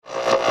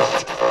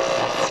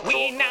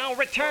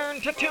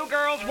return to Two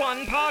Girls,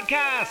 One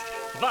Podcast,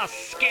 the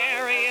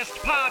scariest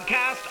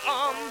podcast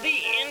on the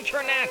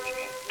internet.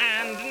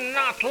 And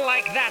not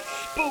like that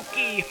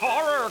spooky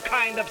horror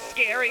kind of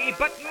scary,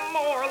 but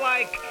more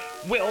like,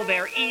 will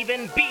there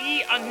even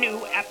be a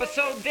new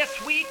episode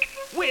this week?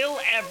 Will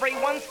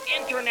everyone's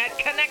internet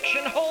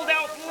connection hold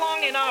out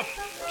long enough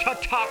to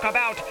talk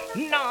about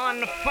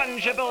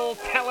non-fungible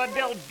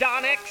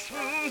teledildonics?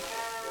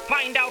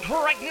 Find out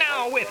right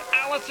now with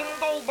Allison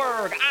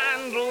Goldberg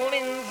and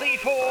Lindsay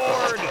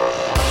Ford.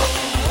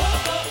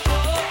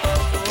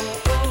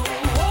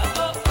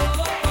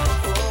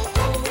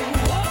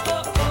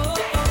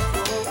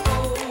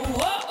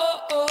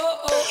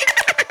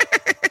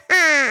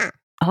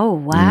 Oh,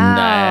 wow.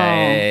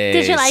 Nice.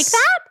 Did you like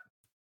that?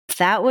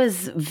 That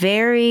was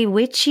very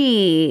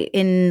witchy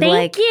in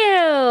Thank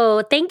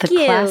you. Thank the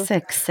you.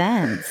 classic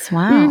sense.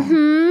 Wow.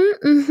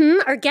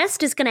 Our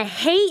guest is going to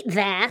hate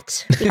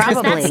that because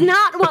Probably. that's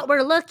not what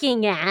we're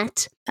looking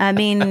at. I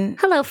mean,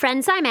 Hello,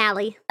 friends. I'm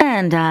Allie.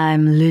 and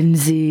I'm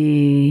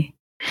Lindsay.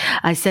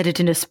 I said it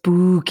in a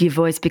spooky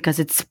voice because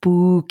it's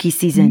spooky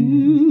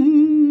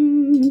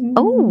season.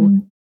 Oh,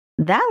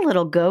 that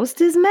little ghost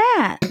is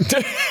Matt.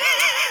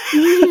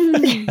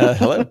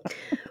 Hello.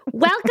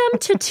 Welcome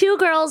to Two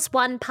Girls,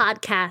 One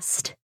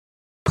Podcast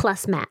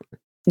plus Matt.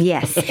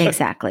 Yes,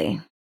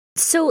 exactly.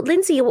 So,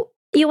 Lindsay,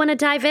 you want to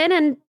dive in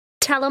and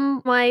tell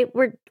them why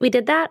we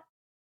did that?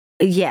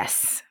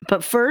 Yes.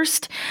 But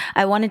first,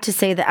 I wanted to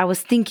say that I was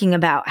thinking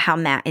about how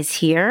Matt is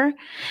here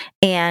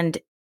and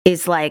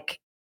is like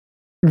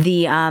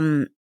the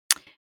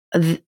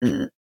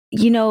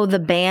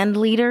band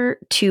leader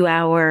to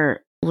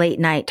our late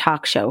night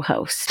talk show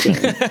host.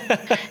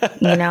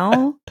 You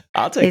know?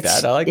 I'll take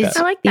that. I like that.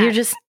 I like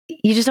that.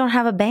 You just don't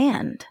have a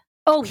band.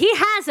 Oh, he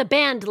has a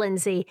band,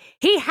 Lindsay.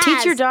 He has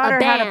Teach your daughter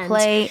a how to band.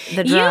 play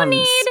the drums. You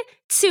need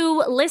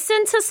to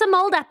listen to some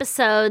old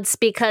episodes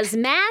because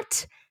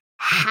Matt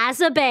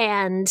has a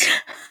band.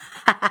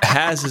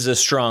 Has is a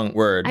strong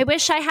word. I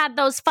wish I had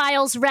those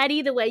files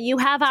ready the way you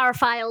have our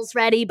files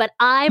ready, but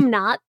I'm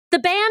not the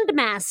band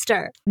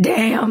master.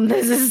 Damn,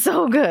 this is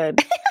so good.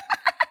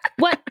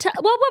 What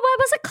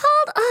was it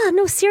called? Oh,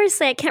 no,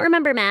 seriously, I can't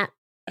remember, Matt.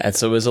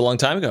 It was a long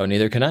time ago.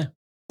 Neither can I.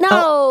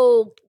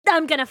 No,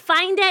 I'm going to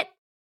find it.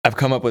 I've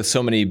come up with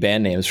so many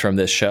band names from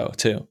this show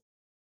too.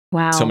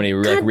 Wow. So many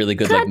really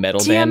good like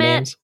metal damn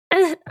band it.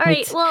 names. All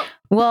right, well,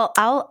 Well,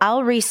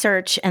 I'll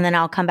research and then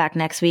I'll come back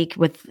next week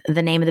with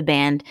the name of the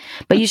band.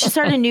 But you should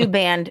start a new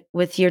band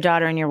with your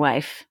daughter and your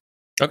wife.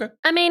 Okay.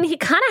 I mean, he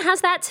kind of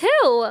has that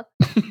too.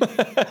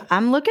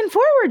 I'm looking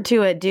forward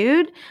to it,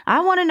 dude.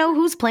 I want to know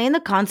who's playing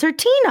the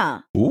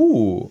concertina.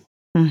 Ooh.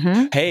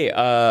 Mm-hmm. Hey,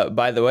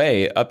 by the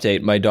way,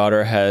 update. My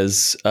daughter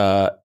has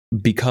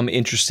become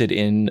interested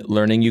in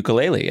learning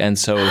ukulele, and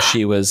so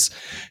she was.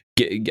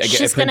 I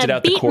She's printed gonna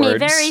out the beat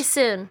chords, me very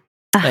soon.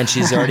 and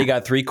she's already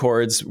got 3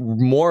 chords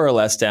more or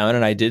less down.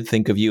 And I did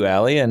think of you,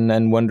 Allie,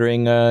 and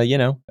wondering,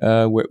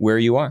 where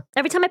you are.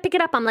 Every time I pick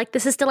it up, I'm like,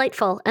 this is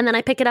delightful. And then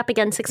I pick it up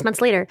again 6 months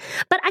later.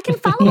 But I can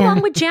follow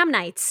along with jam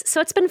nights.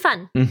 So it's been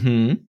fun.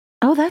 Mm-hmm.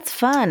 Oh, that's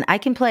fun. I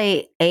can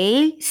play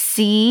A,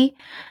 C,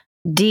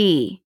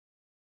 D,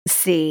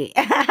 C.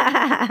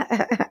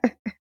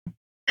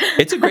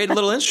 It's a great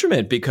little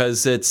instrument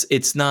because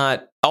it's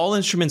not all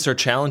instruments are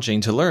challenging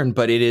to learn,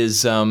 but it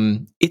is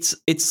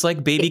it's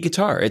like baby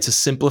guitar. It's a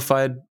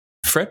simplified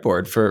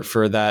fretboard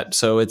for that.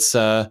 So it's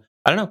I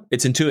don't know.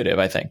 It's intuitive,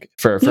 I think,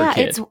 for a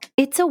kid.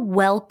 It's a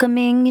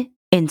welcoming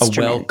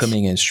instrument. A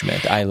welcoming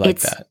instrument. I like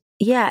that.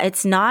 Yeah,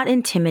 it's not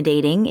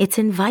intimidating. It's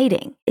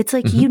inviting. It's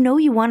like, you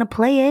want to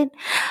play it.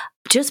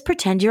 Just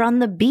pretend you're on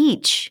the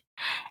beach.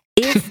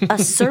 If a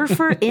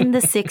surfer in the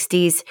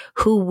 60s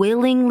who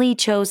willingly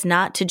chose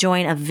not to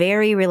join a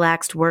very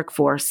relaxed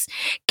workforce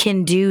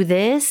can do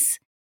this,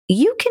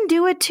 you can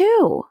do it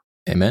too.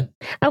 Amen.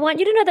 I want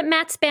you to know that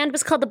Matt's band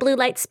was called the Blue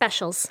Light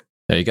Specials.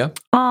 There you go.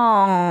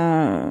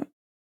 Oh,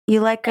 you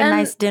like a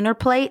nice dinner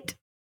plate?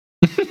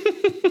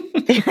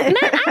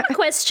 Matt, I have a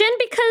question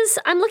because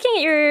I'm looking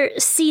at your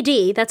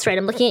CD. That's right.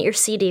 I'm looking at your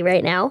CD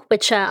right now,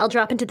 which I'll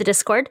drop into the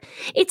Discord.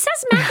 It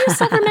says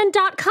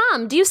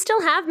MatthewSilverman.com. Do you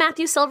still have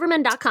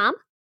MatthewSilverman.com?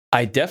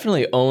 I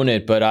definitely own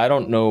it, but I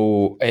don't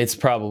know. It's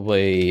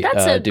probably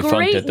That's a defunct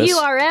great at this.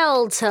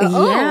 URL to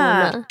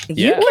Yeah. own.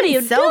 Yeah. What are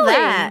you sell doing?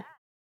 that.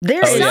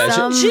 There's Oh, yeah,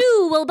 Some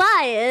Jew will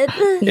buy it.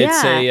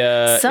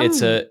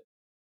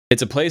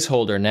 It's a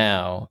placeholder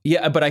now.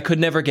 Yeah, but I could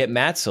never get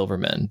Matt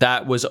Silverman.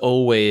 That was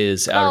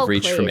always out of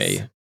reach for me.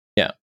 please.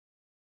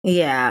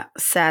 Yeah,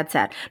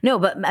 sad. No,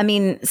 but I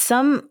mean,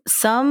 some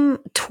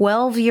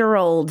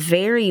 12-year-old,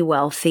 very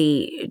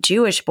wealthy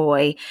Jewish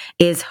boy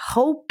is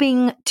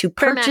hoping to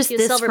For purchase Matthew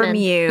this Silverman. from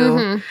you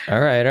Mhm.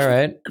 All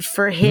right.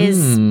 for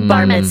his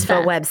bar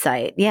mitzvah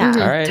website. Yeah,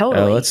 Mhm. All right.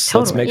 totally.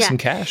 Let's make Yeah. some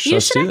cash. You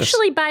Let's should do this.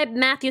 actually buy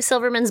Matthew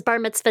Silverman's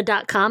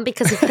barmitzvah.com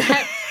because if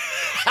that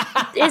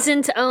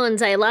isn't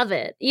owned, I love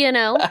it. You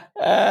know,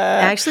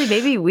 Actually,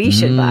 maybe we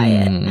should buy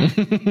it.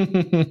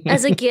 it.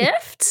 as a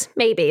gift,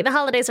 maybe. The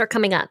holidays are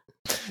coming up.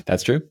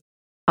 That's true.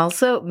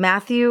 Also,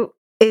 Matthew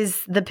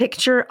Is the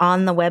picture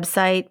on the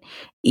website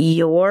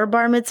your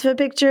bar mitzvah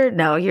picture?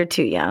 No, you're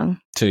too young.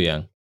 Too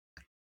young.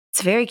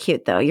 It's very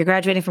cute, though. You're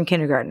graduating from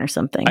kindergarten or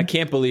something. I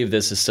can't believe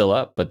this is still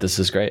up, but this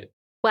is great.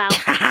 Wow.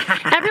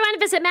 Everyone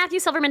visit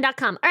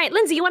MatthewSilverman.com. All right,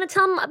 Lindsay, you want to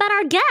tell them about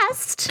our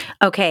guest?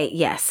 Okay,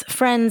 yes.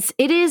 Friends,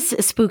 it is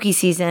spooky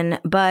season,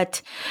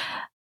 but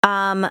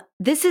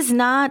this is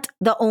not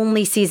the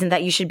only season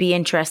that you should be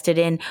interested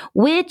in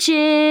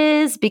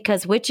witches,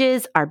 because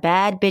witches are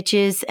bad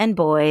bitches and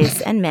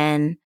boys and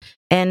men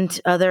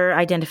and other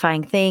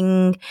identifying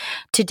thing.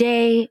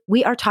 Today,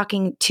 we are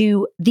talking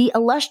to the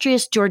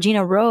illustrious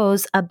Georgina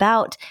Rose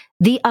about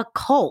the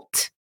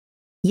occult.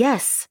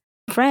 Yes,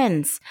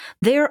 friends,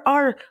 there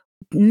are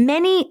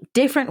many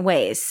different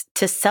ways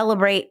to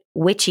celebrate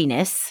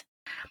witchiness.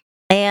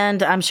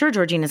 And I'm sure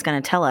Georgina's going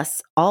to tell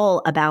us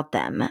all about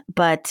them.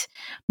 But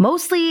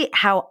mostly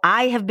how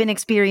I have been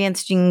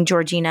experiencing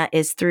Georgina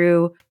is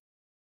through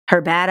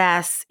her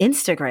badass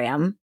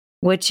Instagram,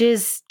 which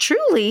is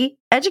truly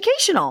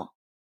educational.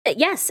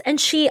 Yes,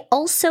 and she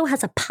also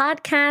has a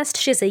podcast.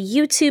 She has a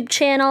YouTube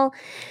channel.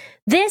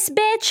 This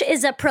bitch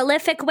is a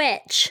prolific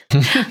witch.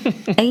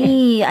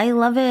 Hey, I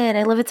love it.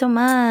 I love it so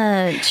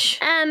much.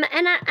 And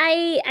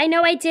I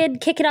know I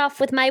did kick it off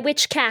with my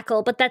witch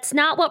cackle, but that's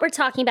not what we're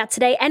talking about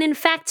today. And in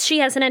fact, she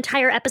has an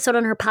entire episode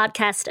on her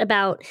podcast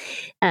about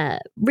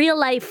real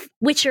life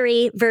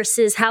witchery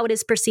versus how it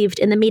is perceived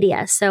in the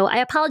media. So I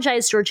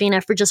apologize,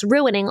 Georgina, for just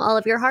ruining all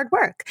of your hard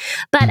work.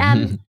 But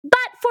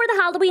for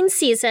the Halloween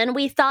season,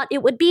 we thought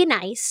it would be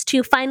nice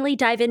to finally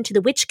dive into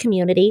the witch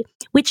community,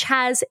 which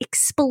has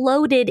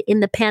exploded in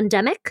the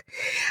pandemic.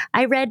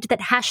 I read that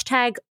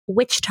hashtag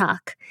witch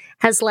talk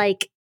has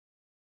like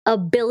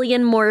 1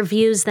 billion more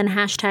views than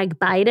hashtag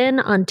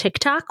Biden on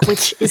TikTok,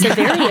 which is a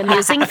very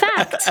amusing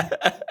fact.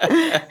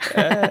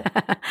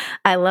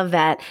 I love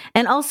that.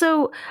 And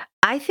also,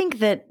 I think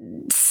that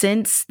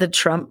since the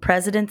Trump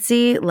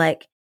presidency,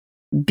 like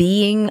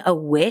being a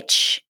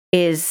witch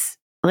is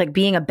like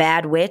being a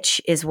bad witch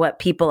is what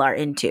people are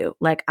into.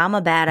 Like, I'm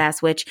a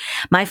badass witch.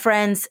 My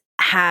friends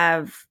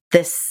have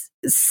this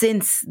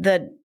since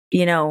the,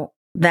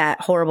 that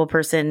horrible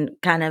person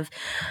kind of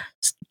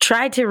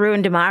tried to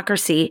ruin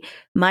democracy.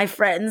 My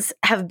friends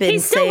have been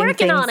He's still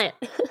working on it.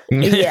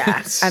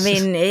 Yeah. I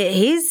mean,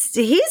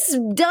 he's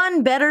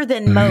done better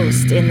than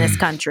most in this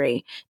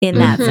country in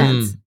that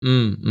sense.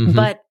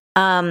 But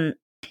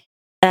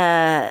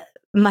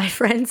my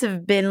friends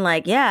have been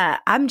like, yeah,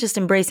 I'm just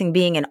embracing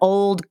being an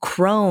old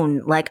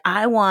crone. Like,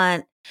 I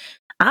want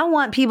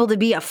people to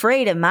be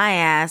afraid of my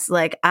ass.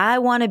 Like, I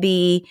want to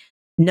be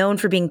known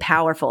for being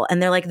powerful. And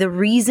they're like, the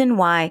reason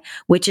why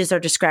witches are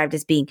described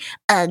as being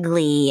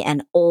ugly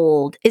and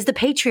old is the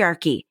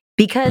patriarchy.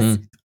 Because,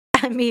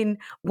 I mean,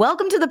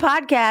 welcome to the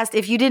podcast.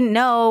 If you didn't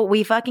know,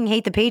 we fucking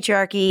hate the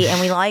patriarchy and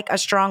we like a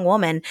strong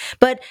woman.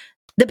 But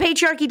the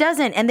patriarchy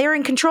doesn't, and they're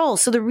in control.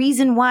 So the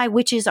reason why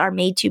witches are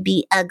made to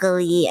be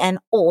ugly and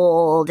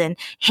old and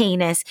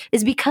heinous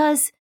is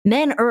because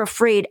men are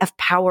afraid of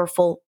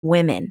powerful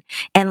women.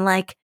 And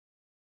like,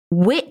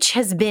 witch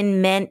has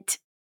been meant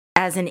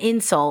as an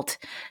insult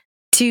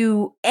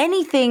to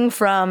anything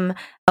from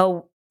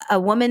a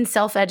woman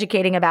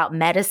self-educating about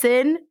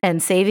medicine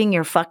and saving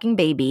your fucking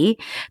baby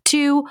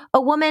to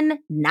a woman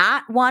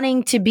not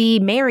wanting to be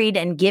married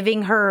and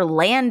giving her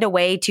land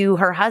away to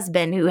her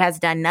husband who has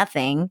done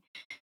nothing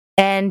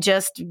and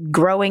just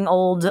growing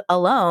old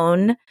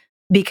alone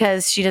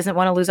because she doesn't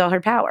want to lose all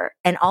her power.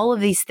 And all of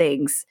these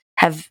things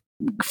have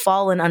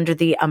fallen under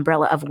the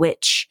umbrella of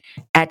witch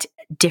at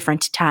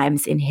different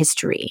times in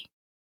history.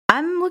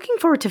 I'm looking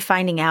forward to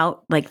finding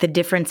out like the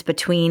difference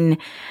between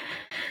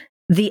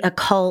the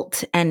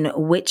occult and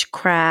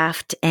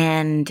witchcraft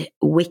and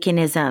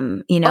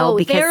Wiccanism,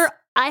 because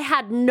I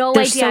had no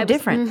they're idea. So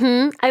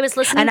different. I was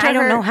listening to her. And I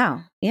don't know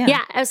how.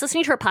 Yeah, I was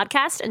listening to her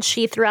podcast and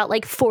she threw out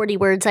like 40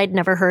 words I'd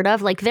never heard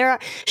of. Like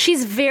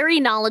she's very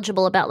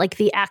knowledgeable about like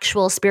the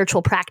actual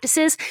spiritual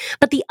practices.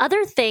 But the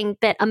other thing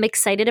that I'm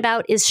excited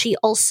about is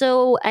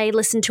I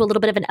listened to a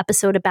little bit of an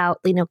episode about,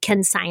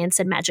 can science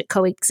and magic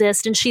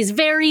coexist? And she's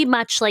very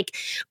much like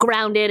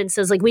grounded and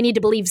says like, we need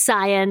to believe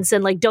science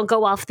and like, don't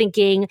go off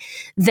thinking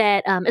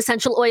that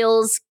essential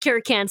oils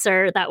cure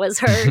cancer. That was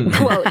her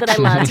quote that I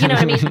loved. You know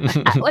what I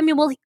mean? I mean,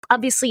 we'll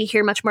obviously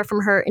hear much more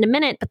from her in a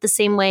minute, but the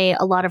same way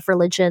a lot of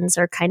religions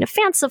are kind of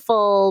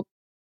fanciful,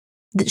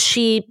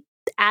 she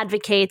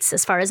advocates,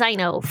 as far as I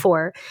know,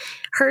 for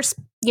her,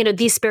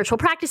 these spiritual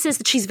practices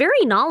that she's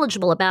very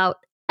knowledgeable about.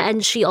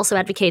 And she also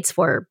advocates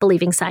for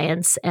believing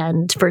science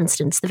and, for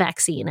instance, the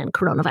vaccine and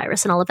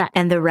coronavirus and all of that.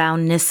 And the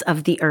roundness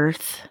of the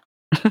earth.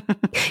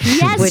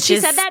 Yes, which she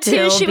said that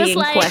too. She was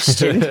like,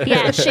 questioned.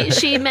 Yeah,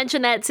 she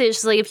mentioned that too.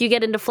 She's like, if you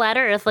get into flat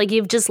Earth, like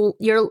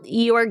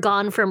you are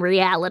gone from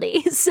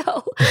reality.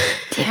 So,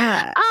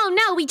 yeah. Oh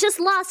no, we just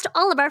lost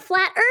all of our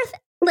flat Earth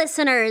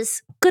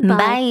listeners.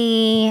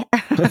 Goodbye.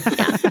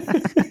 Bye.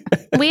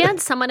 We had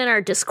someone in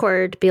our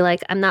Discord be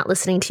like, I'm not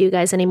listening to you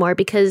guys anymore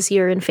because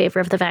you're in favor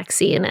of the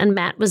vaccine. And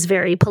Matt was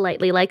very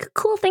politely like,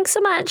 cool, thanks so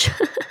much.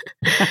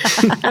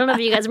 I don't know if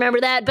you guys remember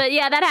that, but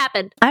yeah, that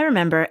happened. I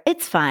remember.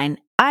 It's fine.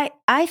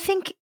 I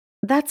think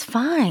that's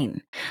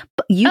fine.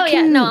 But you Oh, yeah,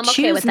 can no, I'm okay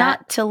choose with not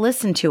that. to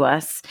listen to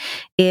us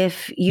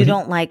if you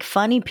don't like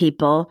funny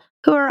people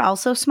who are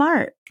also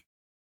smart.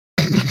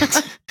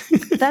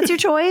 That's your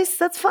choice.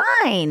 That's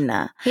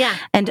fine. Yeah.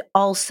 And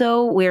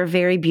also, we're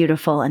very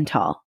beautiful and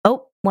tall.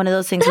 Oh, one of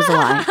those things was a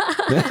lie,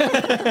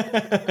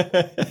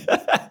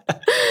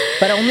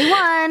 but only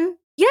one.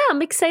 Yeah,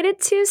 I'm excited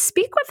to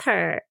speak with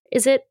her.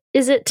 Is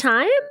it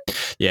time?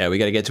 Yeah, we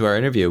got to get to our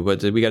interview,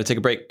 but we got to take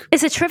a break.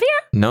 Is it trivia?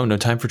 No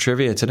time for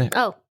trivia today.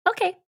 Oh,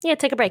 okay. Yeah,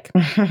 take a break.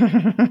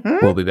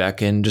 We'll be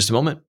back in just a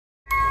moment.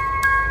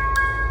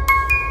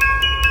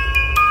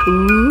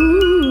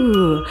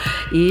 Ooh,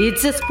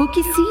 it's a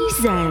spooky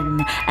season,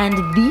 and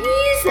these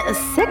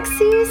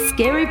sexy,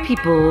 scary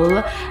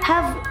people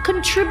have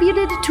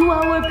contributed to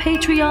our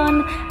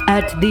Patreon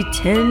at the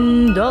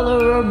 $10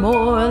 or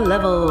more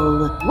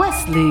level.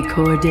 Wesley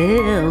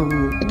Cordell,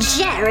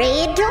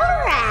 Jerry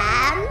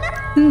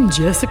Duran,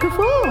 Jessica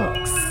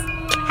Fox,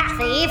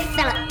 Kathy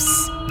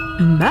Phillips,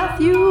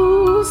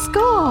 Matthew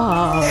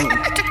Scott,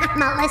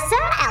 Melissa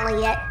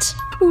Elliott,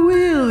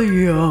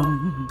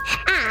 William.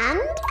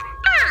 and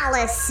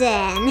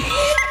Allison.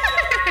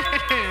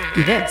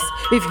 Yes,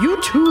 if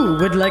you too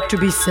would like to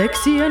be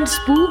sexy and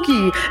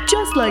spooky,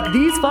 just like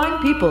these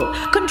fine people,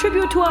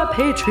 contribute to our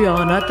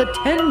Patreon at the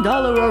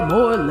 $10 or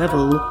more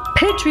level.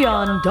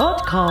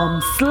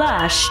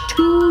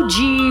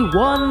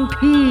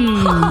 Patreon.com/2G1P.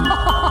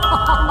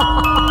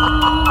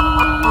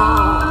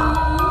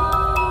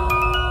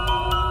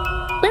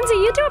 Lindsay,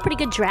 you do a pretty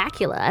good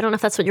Dracula. I don't know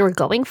if that's what you were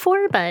going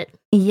for, but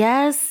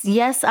Yes,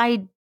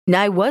 I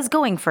was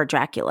going for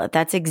Dracula.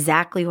 That's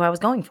exactly who I was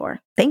going for.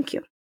 Thank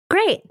you.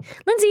 great.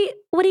 Lindsay,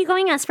 what are you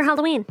going as for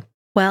Halloween?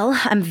 Well,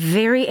 I'm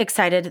very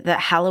excited that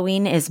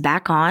Halloween is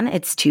back on.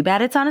 It's too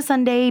bad it's on a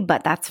Sunday,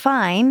 but that's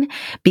fine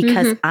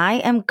because I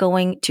am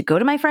going to go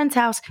to my friend's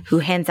house who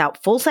hands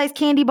out full-size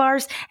candy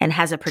bars and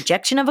has a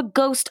projection of a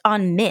ghost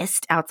on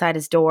mist outside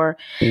his door.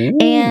 Ooh.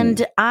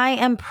 And I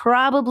am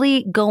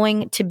probably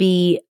going to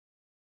be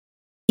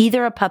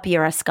either a puppy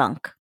or a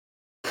skunk.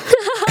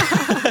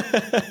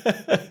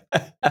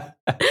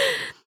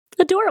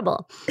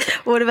 Adorable.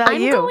 What about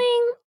you?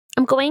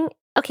 I'm going,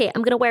 okay,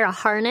 I'm going to wear a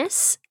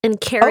harness and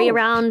carry Oh.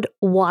 around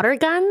water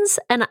guns,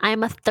 and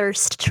I'm a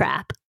thirst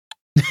trap.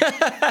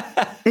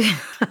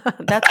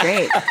 That's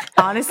great.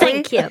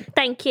 Honestly,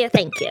 Thank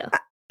you.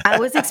 I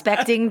was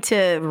expecting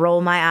to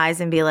roll my eyes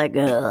and be like,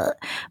 ugh,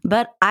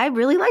 but I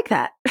really like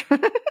that.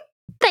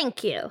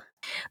 Thank you.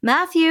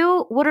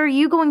 Matthew, what are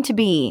you going to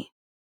be?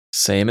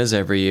 Same as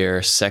every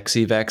year,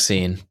 sexy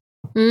vaccine.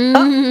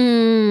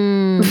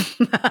 Mm.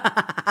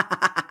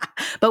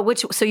 But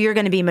so you're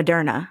going to be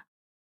Moderna.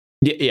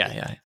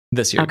 Yeah.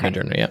 This year, Okay.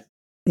 Moderna, yeah.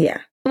 Yeah.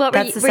 What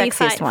That's the were you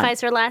sexiest one.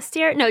 Pfizer last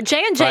year? No,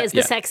 J&J is the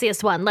Yeah.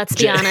 sexiest one. Let's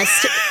be J-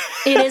 honest.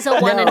 It is a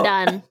one and No.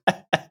 done.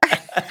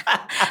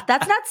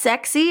 That's not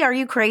sexy. Are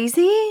you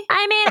crazy?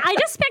 I mean, I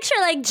just picture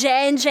like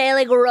J&J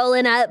like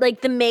rolling up,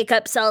 like the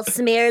makeup's all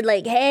smeared,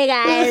 like, hey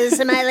guys,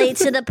 am I late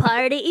to the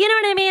party? You know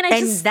what I mean?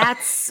 And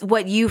that's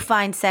what you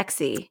find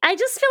sexy. I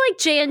just feel like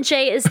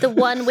J&J is the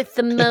one with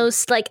the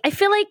most, like, I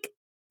feel like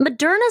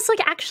Moderna's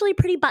like actually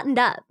pretty buttoned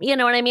up. You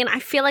know what I mean? I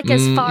feel like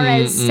as far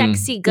as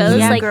sexy goes,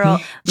 Yeah, like girl.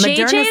 JJ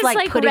Moderna's is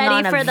like putting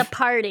on ready for the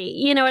party.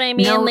 You know what I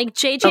mean? No, like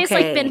JJ's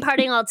like okay. been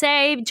partying all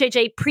day.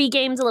 JJ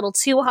pre-game's a little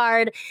too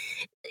hard.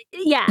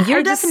 Yeah. Your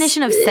I just-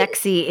 definition of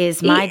sexy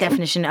is my Yeah.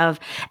 definition of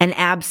an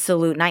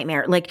absolute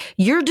nightmare. Like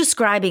you're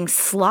describing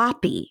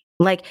sloppy.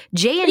 Like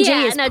J&J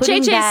Yeah, is no,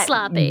 putting JJ's that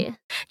sloppy.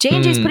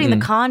 J&J's putting the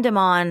Mm-mm. condom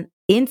on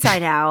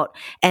inside out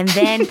and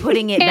then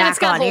putting it And it's back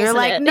got on. And you're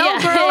holes in like, it. no,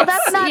 Yeah, girl,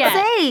 that's it's- not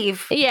yeah.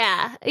 safe.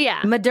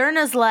 Yeah.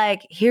 Moderna's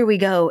like, here we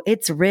go.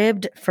 It's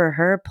ribbed for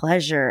her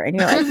pleasure. And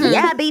you're like, Mhm,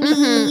 yeah, baby.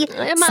 mhm.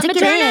 Stick it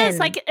Moderna is in.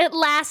 like, it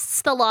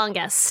lasts the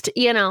longest,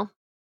 you know?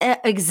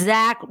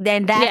 Exactly.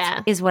 And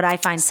that is Yeah. what I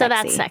find So sexy.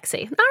 that's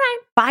sexy. All right.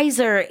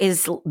 Pfizer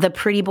is the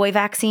pretty boy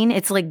vaccine.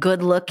 It's like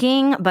good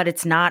looking, but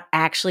it's not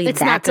actually It's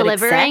that not good at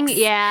delivering. sex.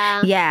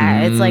 Yeah.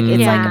 Yeah, it's like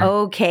Yeah.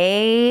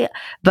 okay,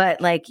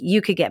 but like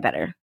you could get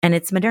better. And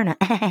it's Moderna.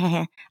 I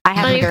have I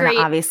Moderna, agree.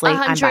 obviously.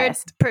 I'm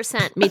biased.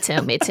 100%. Me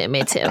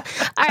too.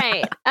 All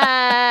right.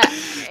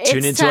 Tune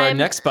It's into our time.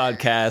 next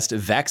podcast,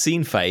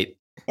 Vaccine Fight,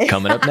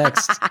 coming up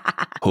next.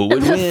 Who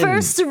would The win?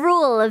 first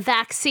rule of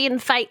Vaccine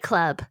Fight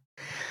Club.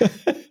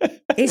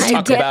 Is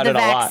Talk you about get the it a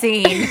lot.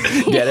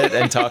 vaccine. Get it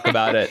and talk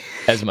about it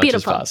as much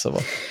Beautiful. as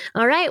possible.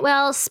 All right.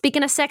 Well,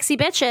 speaking of sexy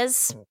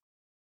bitches,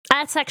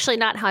 that's actually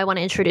not how I want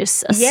to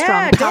introduce a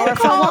strong,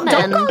 powerful woman.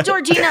 Don't call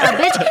Georgina a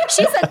bitch.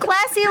 She's a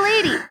classy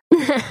lady.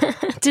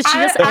 Did she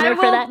just own her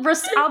for that?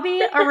 I'll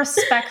be a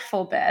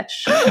respectful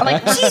bitch.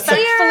 Like respectfully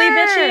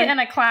here. bitchy in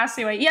a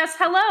classy way. Yes,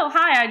 hello.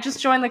 Hi, I just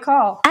joined the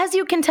call. As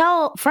you can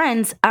tell,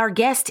 friends, our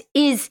guest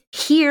is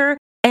here.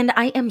 And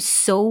I am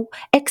so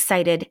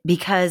excited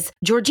because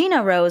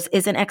Georgina Rose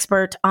is an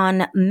expert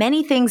on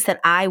many things that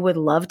I would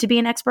love to be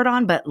an expert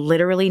on, but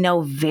literally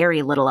know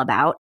very little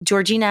about.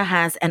 Georgina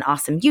has an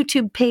awesome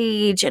YouTube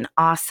page, an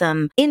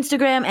awesome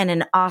Instagram, and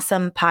an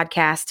awesome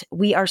podcast.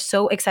 We are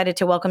so excited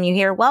to welcome you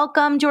here.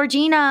 Welcome,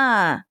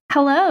 Georgina.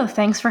 Hello,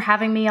 thanks for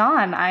having me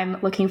on.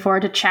 I'm looking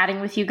forward to chatting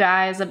with you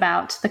guys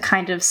about the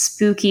kind of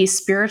spooky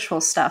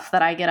spiritual stuff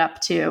that I get up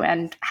to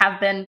and have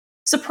been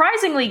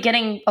surprisingly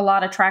getting a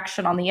lot of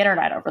traction on the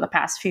internet over the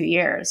past few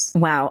years.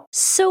 Wow.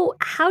 So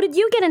how did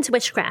you get into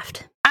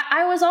witchcraft?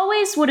 I was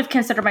always would have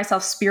considered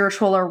myself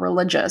spiritual or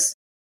religious,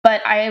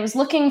 but I was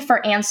looking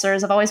for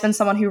answers. I've always been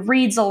someone who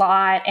reads a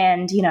lot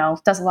and,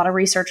 does a lot of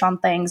research on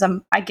things.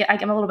 I'm a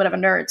little bit of a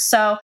nerd.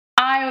 So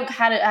I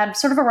had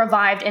sort of a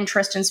revived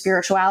interest in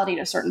spirituality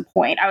to a certain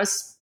point. I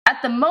was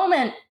at the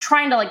moment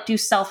trying to do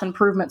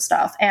self-improvement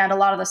stuff. And a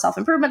lot of the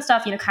self-improvement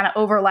stuff, kind of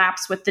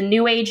overlaps with the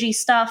new agey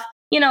stuff.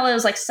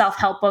 Those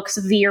self-help books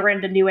veer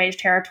into new age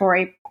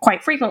territory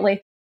quite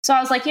frequently. So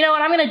I was like, you know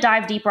what, I'm going to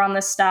dive deeper on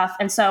this stuff.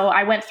 And so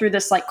I went through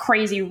this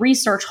crazy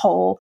research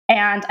hole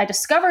and I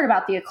discovered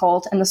about the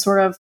occult and the sort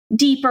of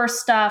deeper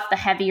stuff, the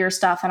heavier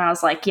stuff. And I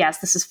was like, yes,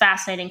 this is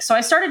fascinating. So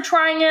I started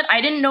trying it.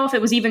 I didn't know if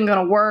it was even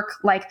going to work.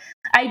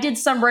 I did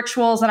some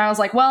rituals and I was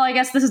like, well, I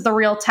guess this is the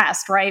real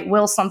test, right?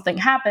 Will something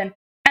happen?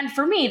 And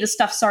for me, the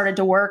stuff started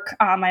to work.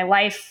 My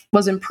life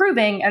was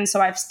improving. And so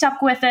I've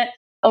stuck with it.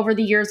 Over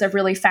the years, I've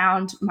really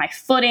found my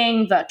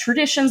footing, the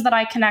traditions that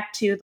I connect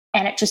to,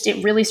 and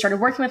it really started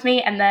working with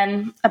me. And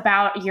then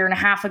about a year and a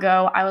half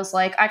ago, I was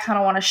like, I kind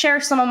of want to share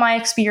some of my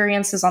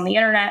experiences on the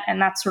internet,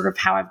 and that's sort of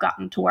how I've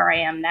gotten to where I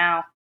am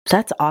now.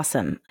 That's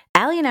awesome.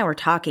 Allie and I were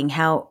talking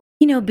how,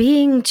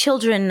 being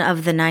children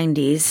of the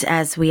 90s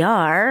as we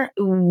are,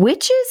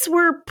 witches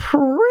were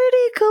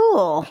pretty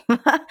cool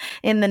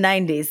in the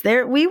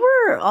 90s. We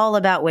were all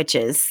about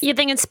witches. You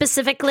thinking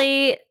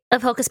specifically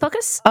of Hocus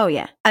Pocus? Oh,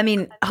 yeah. I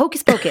mean,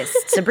 Hocus Pocus,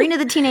 Sabrina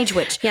the Teenage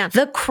Witch,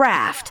 The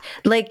Craft.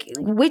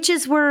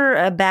 Witches were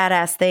a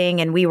badass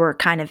thing and we were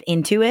kind of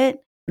into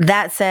it.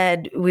 That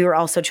said, we were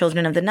also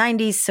children of the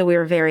 90s, so we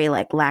were very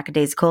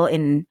lackadaisical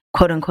in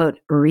quote unquote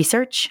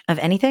research of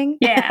anything.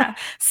 Yeah.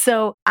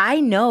 So I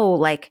know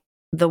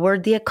the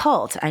word the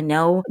occult. I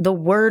know the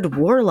word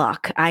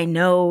warlock. I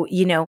know,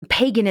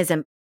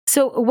 paganism.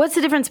 So what's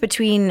the difference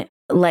between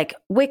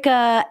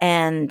Wicca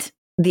and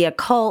the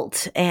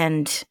occult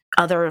and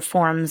other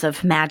forms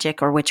of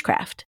magic or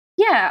witchcraft?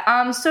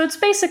 Yeah, so it's a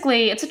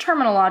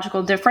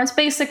terminological difference.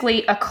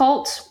 Basically,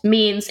 occult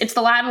means, it's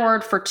the Latin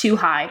word for to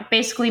hide.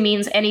 Basically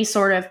means any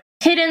sort of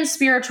hidden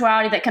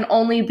spirituality that can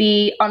only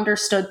be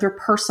understood through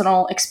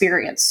personal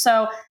experience.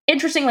 So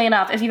interestingly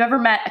enough, if you've ever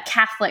met a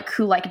Catholic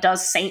who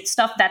does saint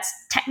stuff, that's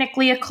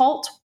technically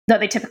occult, though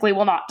they typically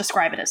will not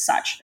describe it as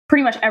such.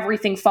 Pretty much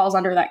everything falls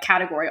under that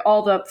category.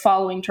 All the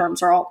following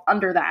terms are all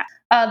under that.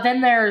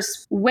 Then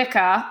there's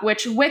Wicca,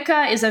 which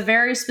Wicca is a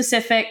very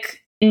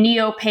specific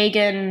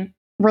neo-pagan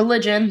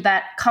religion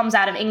that comes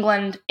out of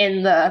England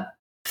in the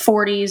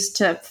 40s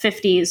to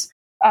 50s.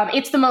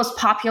 It's the most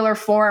popular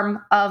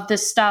form of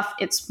this stuff.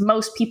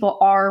 Most people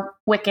are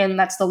Wiccan.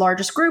 That's the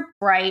largest group,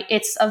 right?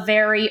 It's a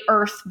very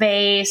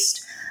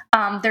earth-based.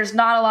 There's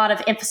not a lot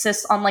of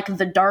emphasis on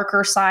the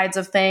darker sides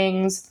of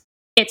things.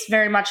 It's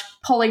very much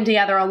pulling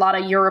together a lot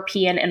of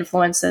European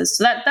influences.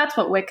 So that's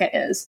what Wicca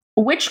is.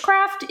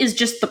 Witchcraft is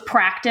just the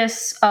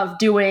practice of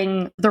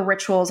doing the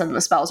rituals and the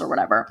spells or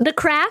whatever. The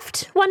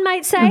craft, one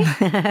might say.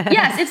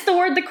 Yes, it's the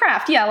word the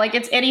craft. Yeah,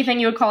 it's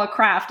anything you would call a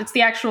craft. It's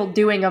the actual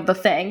doing of the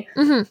thing.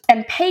 Mm-hmm.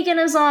 And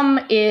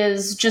paganism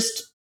is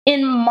just,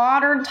 in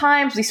modern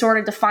times, we sort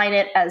of define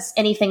it as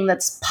anything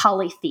that's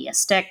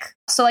polytheistic.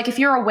 So if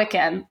you're a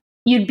Wiccan,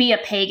 you'd be a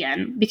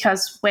pagan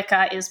because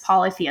Wicca is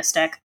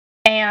polytheistic.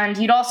 And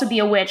you'd also be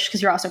a witch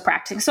because you're also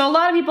practicing. So a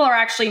lot of people are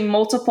actually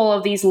multiple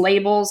of these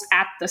labels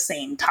at the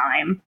same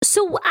time.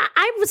 So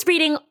I was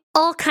reading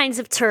all kinds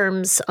of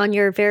terms on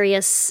your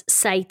various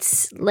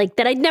sites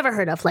that I'd never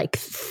heard of,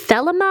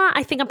 Thelema.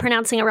 I think I'm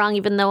pronouncing it wrong,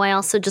 even though I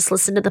also just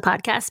listened to the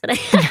podcast.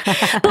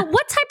 But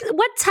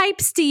what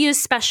types do you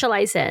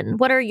specialize in?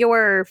 What are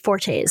your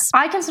fortes?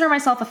 I consider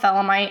myself a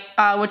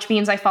Thelemite, which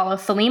means I follow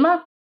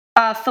Thelema.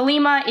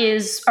 Thelema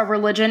is a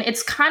religion.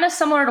 It's kind of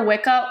similar to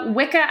Wicca.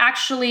 Wicca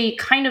actually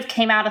kind of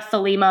came out of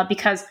Thelema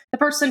because the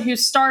person who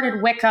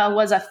started Wicca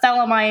was a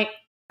Thelemite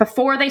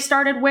before they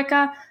started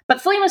Wicca.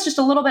 But Thelema is just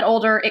a little bit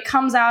older. It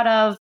comes out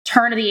of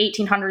turn of the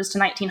 1800s to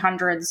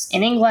 1900s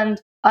in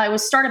England. It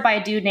was started by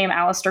a dude named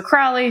Aleister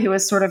Crowley, who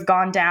has sort of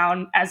gone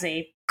down as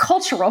a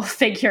cultural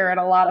figure in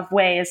a lot of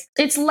ways.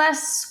 It's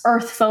less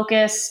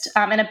earth-focused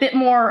and a bit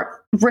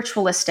more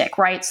ritualistic,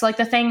 right? So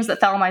the things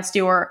that Thelemites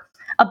do are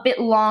a bit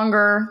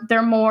longer.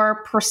 They're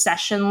more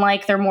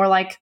procession-like. They're more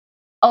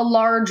a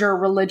larger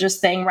religious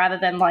thing rather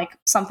than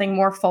something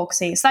more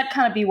folksy. So that'd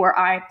kind of be where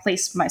I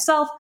place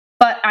myself.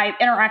 But I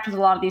interact with a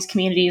lot of these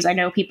communities. I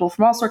know people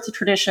from all sorts of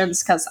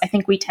traditions because I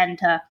think we tend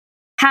to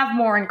have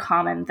more in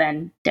common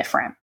than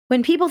different.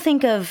 When people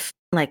think of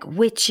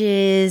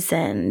witches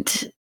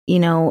and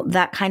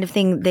that kind of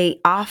thing, they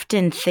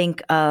often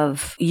think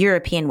of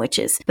European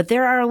witches. But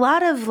there are a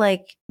lot of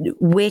like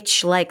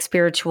witch-like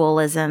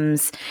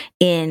spiritualisms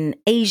in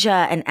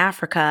Asia and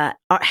Africa.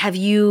 Have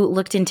you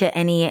looked into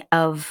any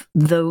of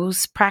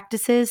those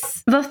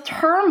practices? The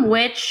term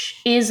witch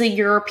is a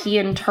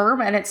European term,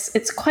 and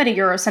it's quite a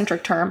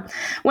Eurocentric term.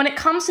 When it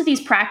comes to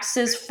these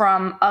practices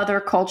from other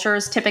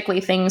cultures,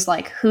 typically things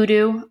like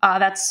hoodoo,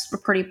 that's a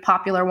pretty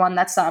popular one.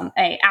 That's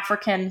a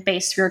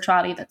African-based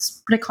spirituality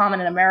that's pretty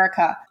common in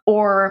America.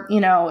 Or,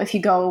 if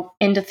you go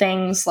into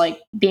things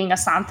like being a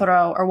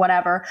santhoro or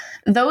whatever,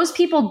 those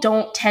people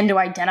don't tend to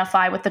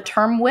identify with the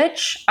term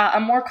witch. A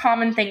more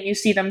common thing you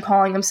see them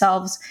calling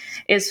themselves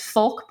is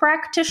folk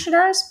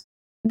practitioners.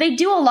 They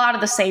do a lot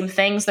of the same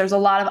things. There's a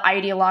lot of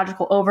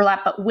ideological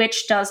overlap, but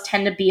witch does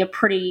tend to be a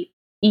pretty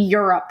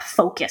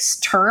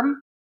Europe-focused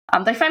term.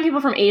 I find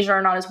people from Asia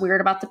are not as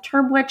weird about the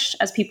term witch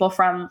as people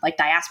from like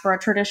diaspora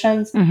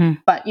traditions. Mm-hmm.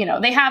 But,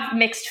 they have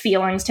mixed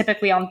feelings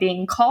typically on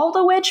being called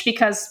a witch,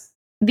 because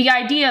the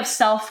idea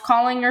of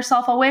calling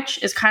yourself a witch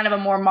is kind of a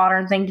more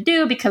modern thing to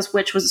do, because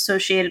witch was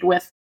associated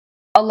with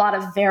a lot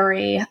of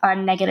very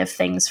negative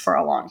things for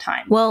a long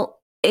time. Well,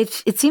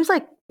 it seems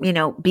like,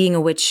 being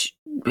a witch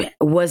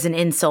was an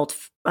insult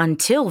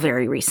until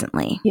very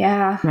recently.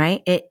 Yeah.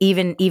 Right?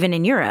 Even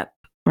in Europe,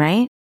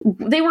 right?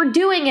 They were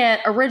doing it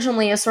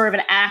originally as sort of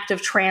an act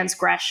of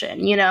transgression,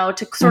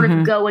 to sort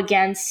of go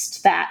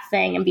against that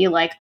thing and be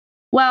like,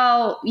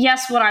 well,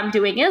 yes, what I'm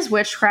doing is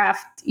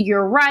witchcraft,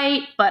 you're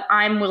right, but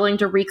I'm willing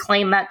to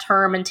reclaim that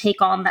term and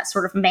take on that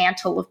sort of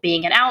mantle of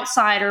being an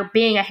outsider,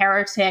 being a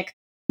heretic,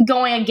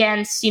 going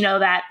against,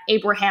 that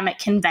Abrahamic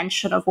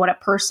convention of what a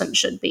person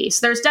should be.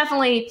 So there's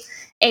definitely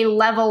a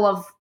level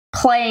of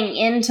playing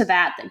into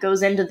that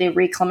goes into the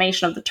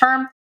reclamation of the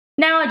term.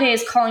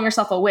 Nowadays, calling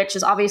yourself a witch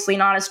is obviously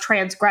not as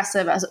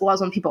transgressive as it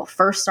was when people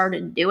first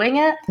started doing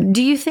it.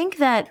 Do you think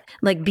that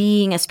like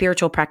being a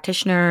spiritual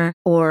practitioner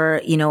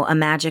or, a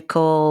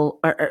magical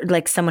or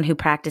like someone who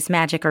practiced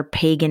magic or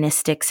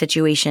paganistic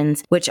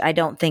situations, which I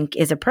don't think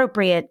is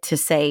appropriate to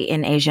say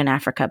in Asia and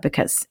Africa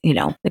because,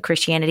 the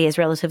Christianity is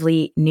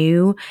relatively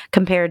new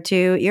compared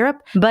to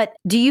Europe. But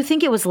do you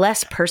think it was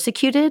less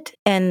persecuted?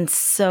 And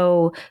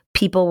so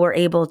people were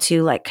able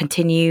to like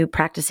continue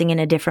practicing in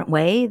a different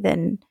way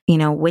than,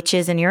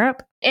 witches in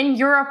Europe? In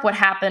Europe, what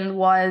happened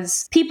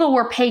was people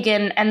were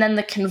pagan and then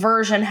the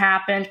conversion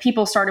happened.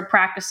 People started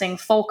practicing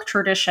folk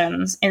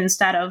traditions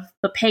instead of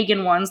the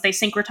pagan ones. They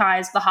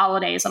syncretized the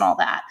holidays and all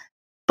that.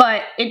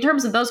 But in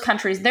terms of those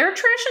countries, their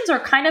traditions are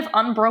kind of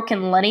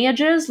unbroken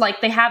lineages.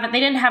 Like they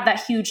didn't have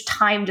that huge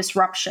time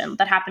disruption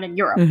that happened in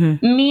Europe,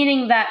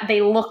 meaning that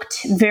they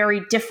looked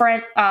very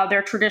different.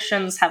 Their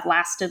traditions have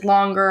lasted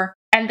longer.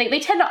 And they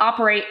tend to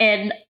operate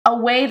in a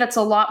way that's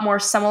a lot more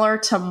similar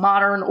to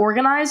modern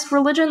organized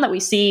religion that we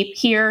see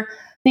here,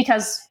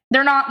 because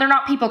they're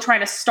not people trying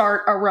to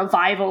start a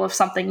revival of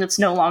something that's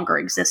no longer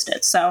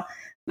existed. So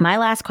my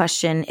last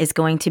question is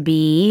going to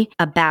be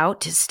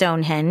about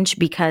Stonehenge,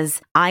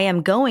 because I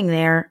am going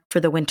there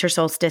for the winter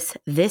solstice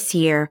this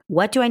year.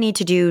 What do I need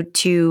to do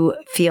to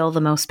feel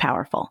the most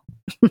powerful?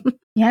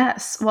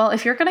 Yes. Well,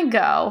 if you're going to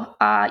go,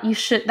 you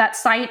should. That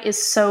site is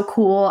so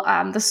cool.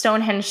 The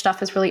Stonehenge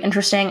stuff is really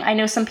interesting. I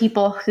know some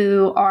people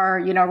who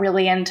are,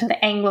 really into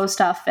the Anglo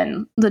stuff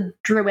and the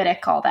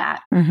Druidic, all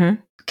that.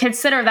 Mm-hmm.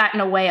 Consider that in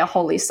a way a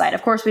holy site.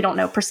 Of course, we don't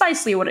know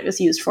precisely what it was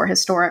used for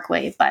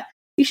historically, but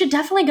you should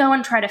definitely go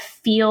and try to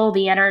feel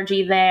the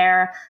energy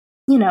there.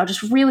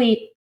 Just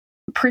really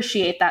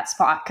appreciate that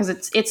spot because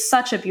it's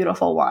such a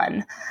beautiful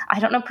one. I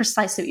don't know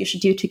precisely what you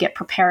should do to get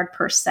prepared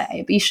per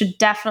se, but you should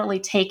definitely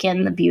take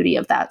in the beauty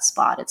of that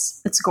spot.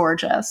 It's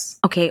gorgeous.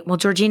 Okay, well,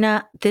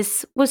 Georgina,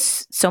 this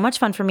was so much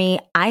fun for me.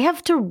 I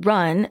have to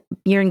run.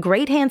 You're in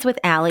great hands with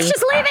Allie.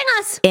 She's leaving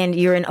us. And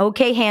you're in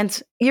okay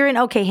hands. You're in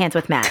okay hands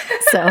with Matt.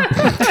 So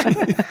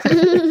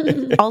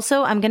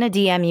also, I'm going to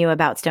DM you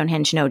about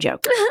Stonehenge, no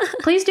joke.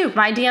 Please do.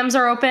 My DMs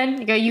are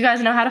open. You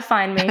guys know how to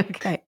find me.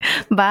 Okay.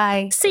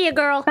 Bye. See you,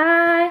 girl.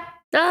 Bye.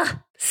 Ugh,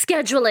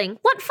 scheduling.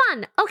 What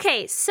fun.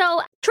 Okay, so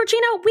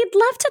Georgina, we'd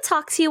love to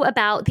talk to you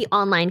about the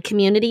online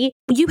community.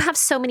 You have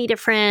so many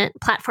different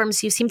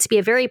platforms. You seem to be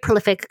a very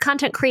prolific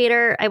content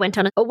creator. I went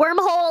on a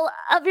wormhole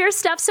of your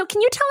stuff. So can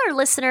you tell our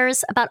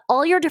listeners about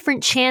all your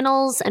different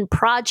channels and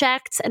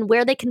projects and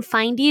where they can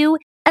find you,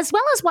 as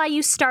well as why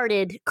you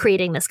started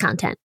creating this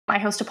content? I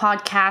host a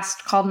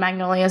podcast called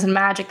Magnolias and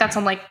Magic. That's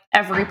on like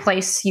every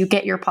place you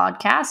get your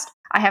podcast.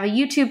 I have a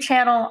YouTube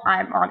channel.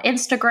 I'm on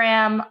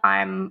Instagram.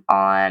 I'm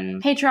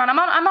on Patreon. I'm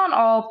on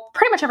all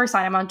pretty much every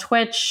site. I'm on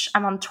Twitch.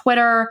 I'm on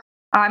Twitter.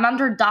 I'm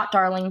under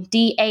 .darling,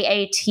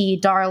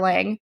 DAAT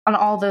darling, on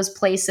all those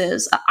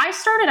places. I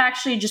started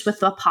actually just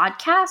with the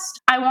podcast.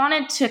 I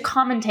wanted to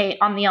commentate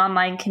on the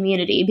online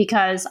community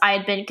because I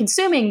had been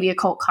consuming the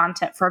occult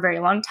content for a very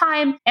long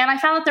time. And I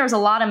found that there was a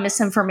lot of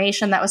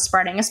misinformation that was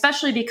spreading,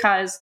 especially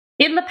because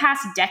in the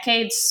past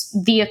decades,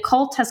 the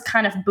occult has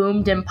kind of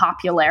boomed in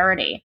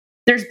popularity.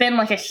 There's been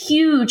like a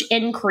huge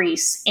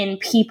increase in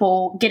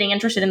people getting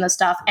interested in this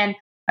stuff. And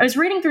I was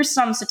reading through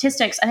some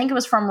statistics, I think it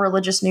was from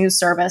Religious News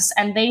Service,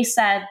 and they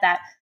said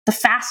that the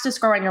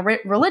fastest growing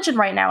religion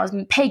right now is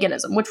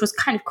paganism, which was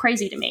kind of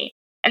crazy to me.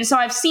 And so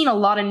I've seen a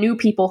lot of new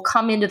people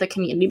come into the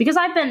community because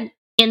I've been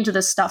into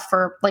this stuff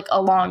for like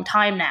a long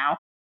time now.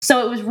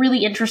 So it was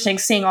really interesting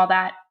seeing all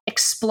that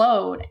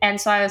explode. And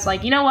so I was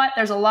like, you know what?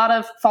 There's a lot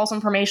of false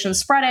information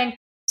spreading.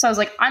 So I was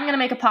like, I'm going to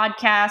make a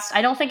podcast.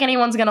 I don't think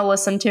anyone's going to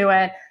listen to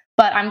it,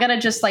 but I'm going to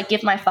just like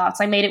give my thoughts.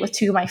 I made it with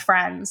 2 of my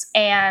friends.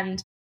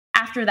 And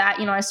after that,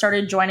 I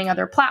started joining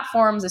other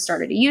platforms. I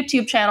started a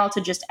YouTube channel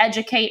to just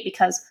educate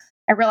because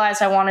I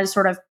realized I wanted to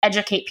sort of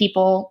educate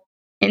people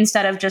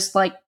instead of just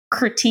like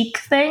critique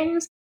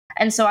things.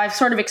 And so I've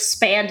sort of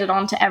expanded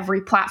onto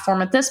every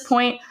platform at this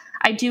point.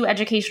 I do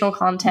educational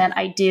content,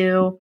 I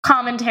do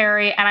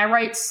commentary, and I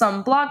write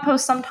some blog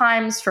posts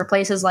sometimes for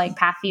places like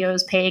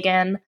Patheos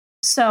Pagan.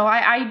 So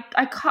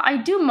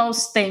I do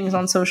most things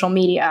on social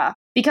media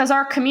because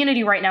our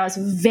community right now is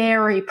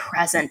very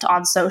present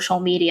on social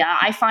media.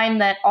 I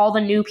find that all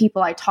the new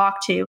people I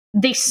talk to,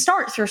 they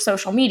start through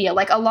social media.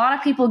 Like a lot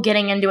of people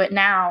getting into it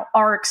now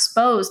are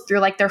exposed through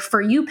like their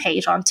For You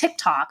page on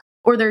TikTok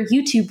or their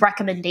YouTube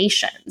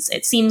recommendations.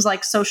 It seems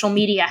like social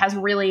media has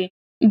really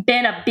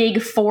been a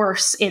big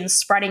force in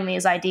spreading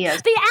these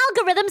ideas. The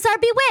algorithms are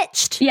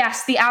bewitched.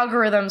 Yes, the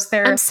algorithms.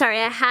 I'm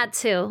sorry, I had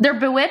to. They're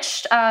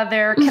bewitched.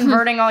 They're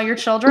converting all your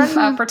children.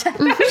 Pretend.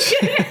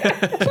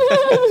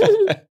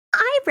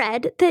 I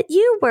read that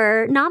you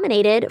were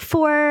nominated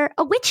for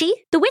a Witchy,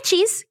 the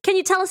Witchies. Can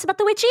you tell us about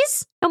the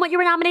Witchies and what you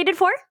were nominated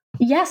for?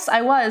 Yes,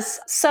 I was.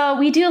 So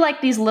we do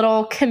like these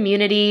little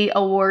community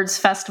awards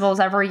festivals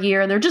every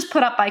year. They're just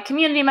put up by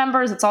community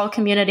members. It's all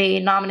community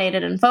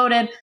nominated and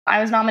voted. I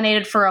was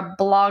nominated for a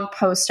blog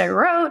post I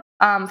wrote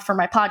for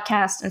my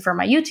podcast and for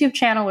my YouTube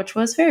channel, which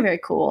was very, very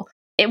cool.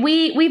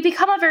 We've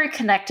become a very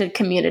connected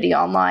community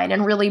online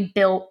and really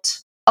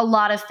built a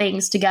lot of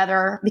things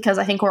together because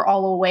I think we're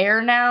all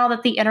aware now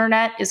that the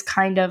internet is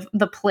kind of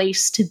the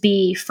place to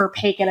be for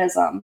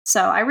paganism.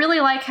 So I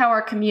really like how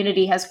our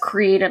community has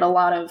created a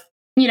lot of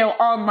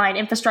online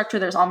infrastructure.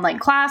 There's online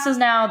classes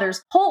now.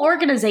 There's whole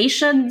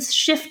organizations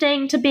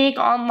shifting to being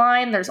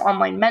online. There's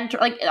online mentor.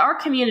 Like our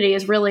community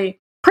is really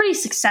pretty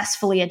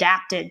successfully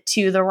adapted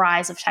to the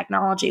rise of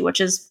technology, which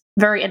is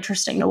very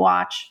interesting to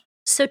watch.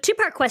 So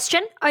 2-part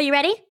question. Are you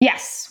ready?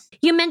 Yes.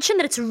 You mentioned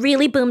that it's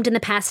really boomed in the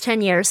past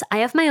 10 years. I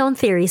have my own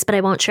theories, but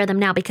I won't share them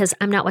now because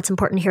I'm not what's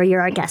important here.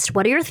 You're our guest.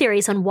 What are your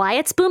theories on why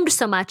it's boomed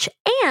so much?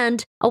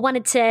 And I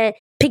wanted to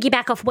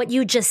piggyback off what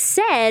you just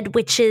said,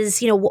 which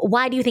is,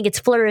 why do you think it's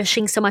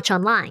flourishing so much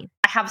online?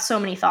 I have so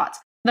many thoughts.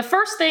 The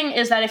first thing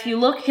is that if you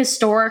look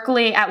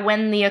historically at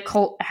when the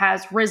occult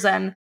has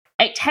risen,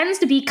 it tends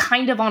to be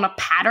kind of on a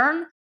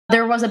pattern.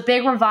 There was a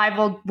big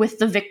revival with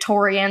the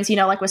Victorians,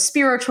 like with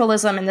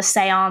spiritualism and the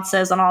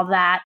seances and all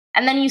that.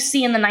 And then you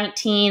see in the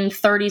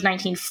 1930s,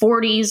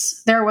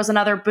 1940s, there was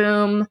another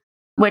boom,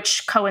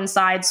 which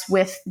coincides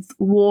with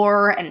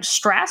war and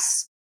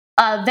stress.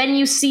 Then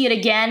you see it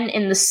again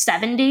in the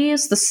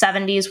 70s. The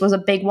 70s was a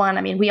big one.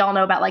 I mean, we all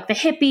know about like the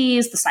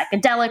hippies, the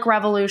psychedelic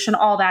revolution,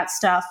 all that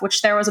stuff,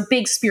 which there was a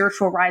big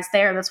spiritual rise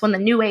there. That's when the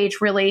New Age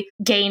really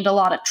gained a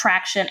lot of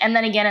traction. And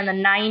then again in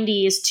the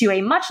 90s, to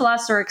a much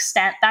lesser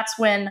extent, that's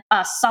when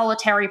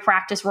solitary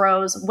practice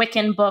rose.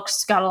 Wiccan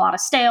books got a lot of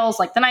sales.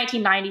 Like the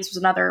 1990s was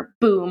another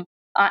boom.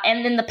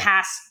 And in the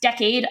past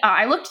decade,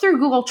 I looked through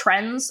Google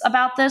Trends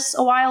about this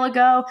a while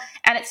ago,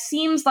 and it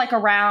seems like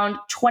around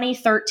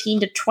 2013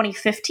 to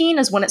 2015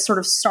 is when it sort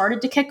of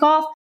started to kick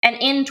off. And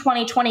in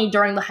 2020,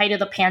 during the height of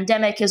the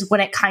pandemic, is when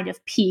it kind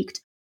of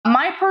peaked.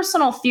 My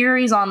personal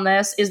theories on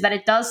this is that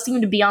it does seem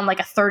to be on like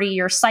a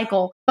 30-year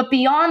cycle. But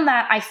beyond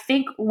that, I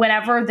think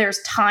whenever there's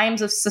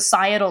times of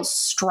societal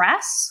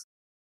stress,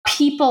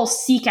 people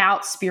seek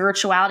out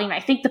spirituality. And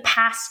I think the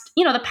past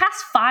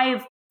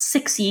 5-6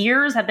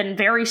 years have been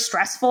very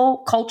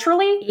stressful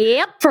culturally.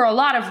 Yep. For a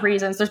lot of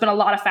reasons. There's been a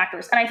lot of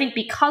factors. And I think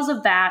because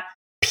of that,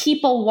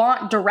 people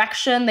want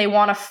direction. They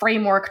want a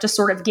framework to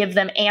sort of give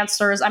them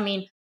answers. I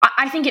mean,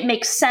 I think it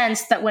makes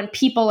sense that when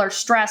people are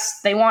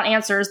stressed, they want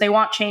answers. They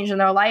want change in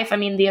their life. I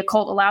mean, the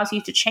occult allows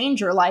you to change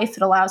your life.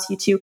 It allows you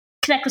to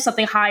connect with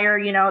something higher,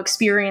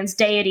 experience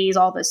deities,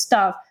 all this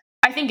stuff.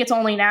 I think it's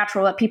only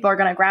natural that people are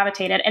going to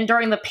gravitate it. And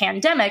during the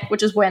pandemic,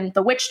 which is when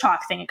the witch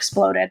talk thing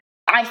exploded,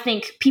 I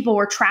think people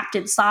were trapped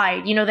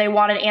inside. They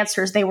wanted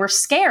answers. They were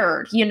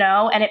scared,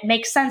 and it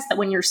makes sense that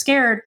when you're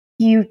scared,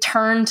 you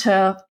turn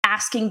to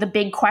asking the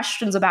big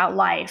questions about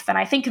life. And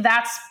I think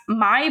that's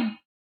my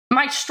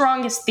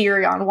strongest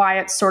theory on why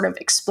it's sort of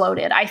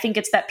exploded. I think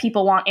it's that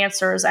people want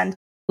answers and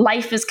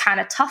life is kind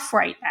of tough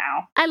right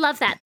now. I love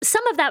that.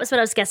 Some of that was what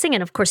I was guessing.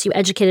 And of course, you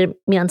educated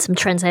me on some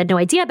trends I had no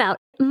idea about.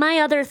 My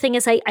other thing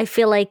is I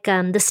feel like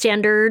the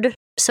standard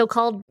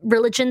so-called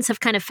religions have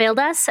kind of failed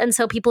us. And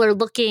so people are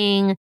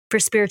looking for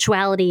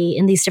spirituality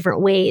in these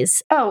different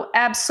ways. Oh,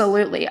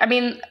 absolutely. I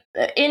mean,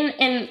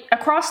 in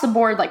across the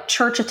board, like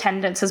church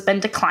attendance has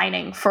been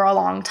declining for a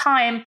long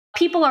time.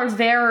 People are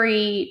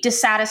very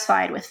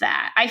dissatisfied with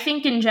that. I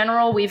think in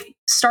general, we've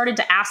started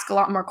to ask a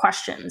lot more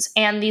questions.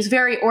 And these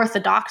very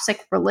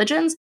orthodoxic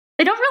religions,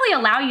 they don't really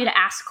allow you to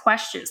ask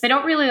questions. They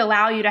don't really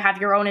allow you to have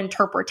your own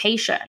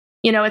interpretation.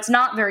 It's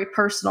not very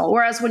personal.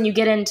 Whereas when you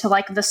get into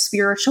like the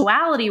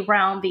spirituality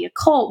realm, the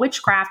occult,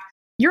 witchcraft,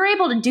 you're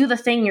able to do the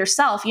thing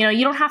yourself.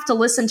 You don't have to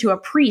listen to a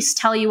priest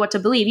tell you what to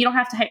believe. You don't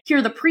have to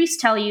hear the priest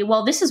tell you,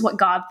 well, this is what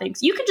God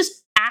thinks. You can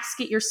just ask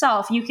it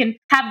yourself. You can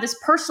have this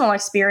personal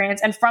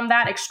experience and from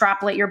that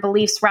extrapolate your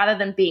beliefs rather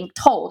than being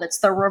told. It's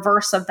the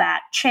reverse of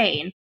that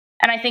chain.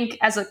 And I think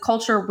as a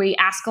culture, we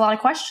ask a lot of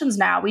questions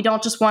now. We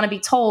don't just want to be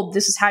told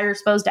this is how you're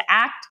supposed to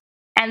act.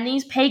 And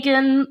these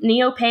pagan,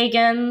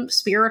 neo-pagan,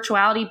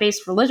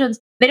 spirituality-based religions,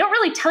 they don't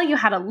really tell you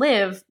how to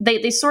live.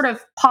 They sort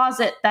of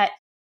posit that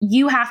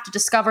you have to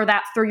discover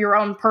that through your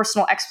own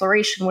personal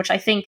exploration, which I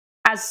think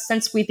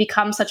since we've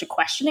become such a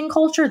questioning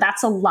culture,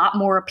 that's a lot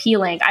more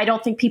appealing. I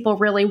don't think people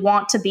really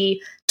want to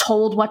be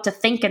told what to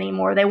think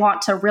anymore. They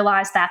want to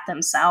realize that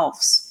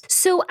themselves.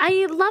 So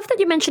I love that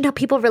you mentioned how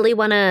people really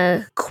want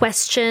to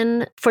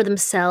question for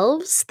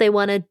themselves. They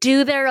want to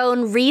do their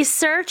own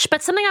research.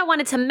 But something I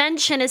wanted to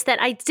mention is that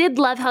I did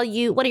love how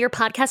one of your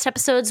podcast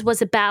episodes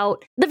was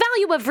about the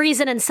value of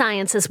reason and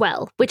science as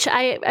well, which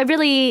I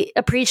really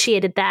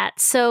appreciated that.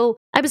 So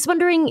I was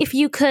wondering if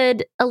you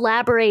could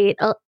elaborate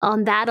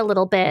on that a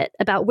little bit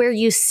about where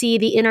you see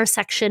the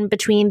intersection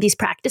between these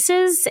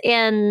practices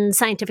and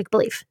scientific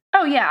belief.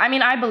 Oh, yeah. I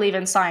mean, I believe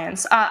in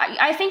science.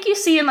 I think you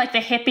see in like the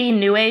hippie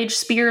new age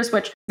spheres,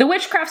 which the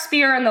witchcraft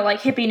sphere and the like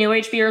hippie new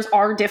age spheres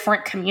are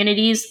different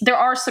communities. There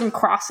are some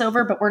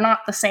crossover, but we're not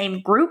the same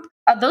group.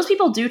 Those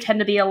people do tend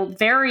to be a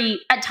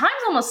very, at times,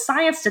 almost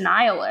science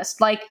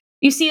denialist. Like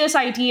you see this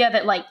idea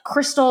that like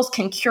crystals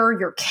can cure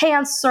your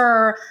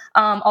cancer,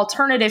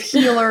 alternative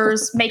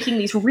healers making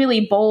these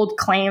really bold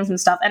claims and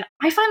stuff. And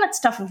I find that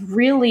stuff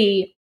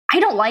really, I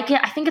don't like it.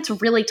 I think it's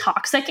really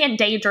toxic and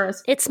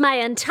dangerous. It's my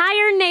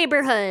entire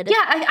neighborhood. Yeah,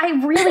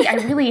 I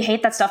really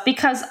hate that stuff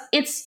because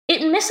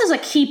it misses a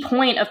key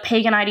point of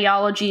pagan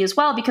ideology as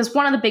well, because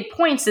one of the big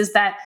points is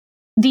that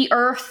the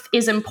earth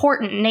is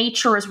important,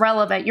 nature is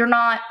relevant. You're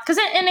not, because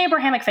in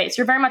Abrahamic faiths,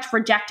 you're very much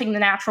rejecting the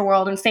natural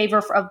world in favor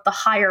of the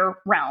higher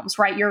realms,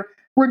 right? You're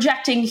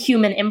rejecting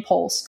human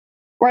impulse.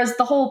 Whereas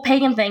the whole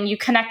pagan thing, you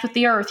connect with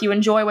the earth, you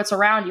enjoy what's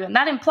around you. And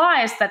that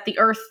implies that the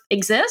earth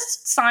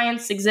exists,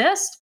 science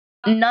exists.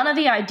 None of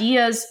the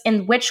ideas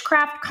in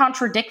witchcraft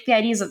contradict the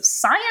ideas of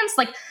science.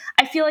 Like,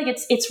 I feel like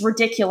it's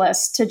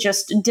ridiculous to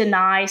just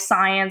deny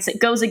science. It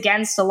goes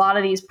against a lot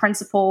of these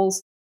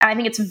principles. And I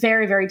think it's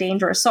very, very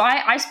dangerous. So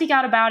I speak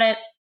out about it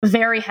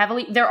very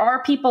heavily. There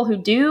are people who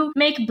do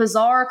make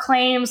bizarre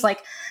claims. Like,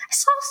 I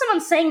saw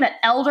someone saying that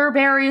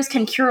elderberries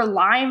can cure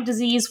Lyme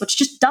disease, which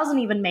just doesn't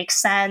even make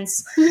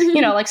sense.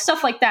 Like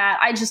stuff like that.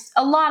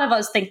 A lot of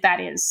us think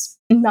that is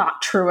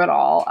not true at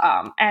all.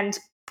 And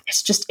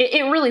it's just,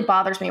 it really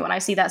bothers me when I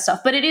see that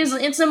stuff. But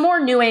it's a more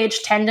new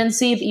age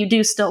tendency that you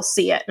do still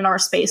see it in our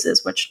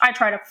spaces, which I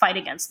try to fight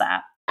against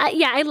that.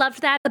 Yeah, I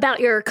loved that about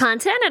your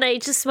content, and I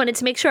just wanted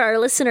to make sure our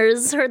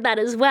listeners heard that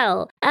as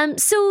well.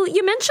 So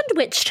you mentioned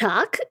Witch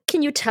Talk.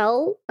 Can you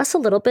tell us a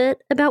little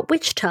bit about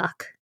Witch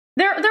Talk?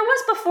 There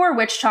was before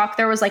Witch Talk,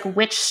 there was like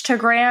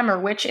Witchstagram or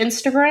Witch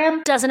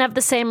Instagram. Doesn't have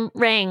the same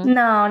ring.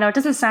 No, it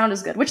doesn't sound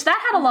as good, which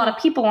that had a lot of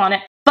people on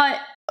it. But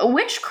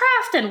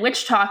witchcraft and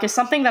Witch Talk is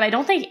something that I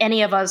don't think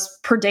any of us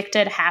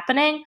predicted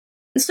happening.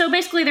 So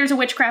basically, there's a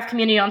witchcraft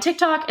community on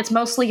TikTok. It's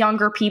mostly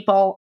younger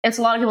people. It's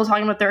a lot of people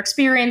talking about their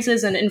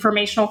experiences and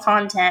informational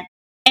content.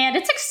 And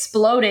it's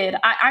exploded.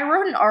 I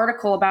wrote an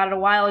article about it a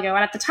while ago.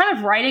 And at the time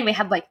of writing, they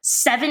had like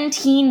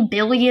 17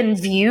 billion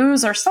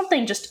views or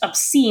something just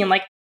obscene.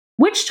 Like,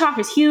 Witch Talk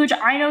is huge.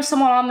 I know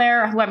someone on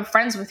there who I'm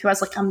friends with who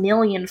has like 1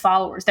 million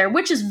followers there,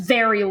 which is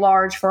very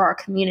large for our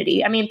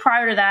community. I mean,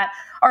 prior to that,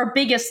 our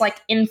biggest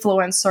like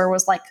influencer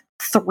was like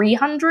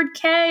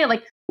 300K.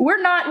 Like,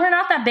 we're not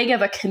that big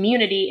of a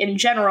community in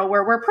general,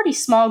 where we're a pretty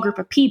small group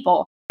of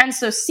people. And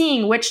so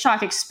seeing Witch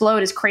Talk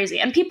explode is crazy.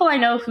 And people I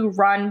know who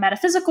run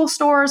metaphysical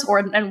stores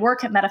and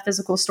work at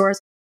metaphysical stores,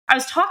 I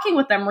was talking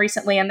with them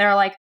recently, and they're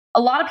like,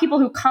 a lot of people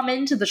who come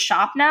into the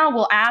shop now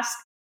will ask,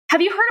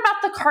 have you heard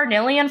about the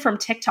carnelian from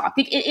TikTok?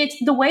 It's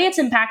the way it's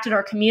impacted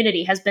our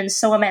community has been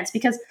so immense,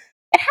 because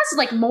it has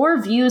like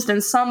more views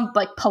than some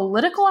like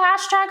political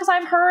hashtags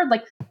I've heard.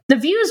 Like, the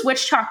views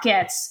Witch Talk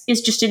gets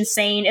is just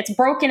insane. It's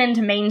broken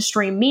into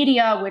mainstream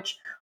media, which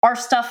our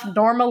stuff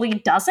normally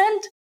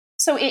doesn't.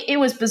 So it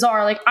was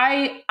bizarre. Like,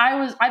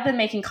 I've been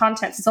making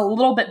content since a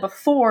little bit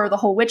before the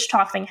whole Witch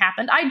Talk thing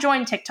happened. I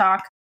joined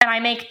TikTok and I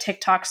make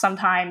TikTok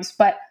sometimes,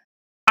 but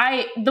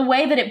the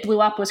way that it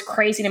blew up was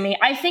crazy to me.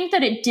 I think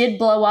that it did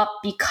blow up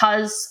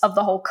because of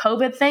the whole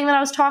COVID thing that I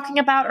was talking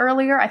about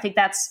earlier. I think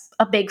that's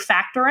a big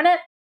factor in it.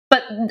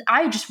 But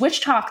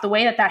Witch Talk, the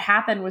way that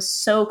happened was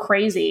so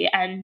crazy.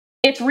 And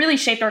it's really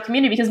shaped our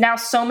community, because now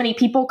so many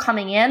people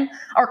coming in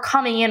are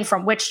coming in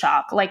from Witch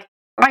Talk. Like,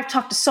 I've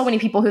talked to so many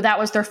people who that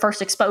was their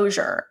first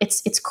exposure.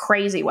 It's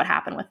crazy what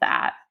happened with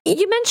that.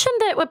 You mentioned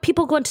that when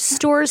people go into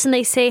stores and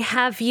they say,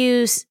 have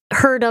you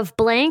heard of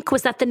blank?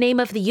 Was that the name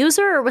of the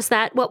user or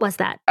what was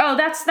that? Oh,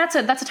 that's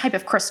a type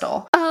of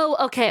crystal. Oh,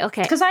 okay.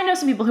 Because I know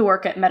some people who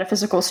work at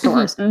metaphysical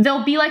stores.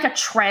 There'll be like a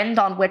trend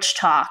on Witch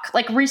Talk.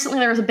 Like recently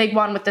there was a big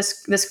one with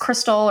this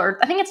crystal, or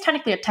I think it's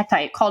technically a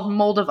tektite called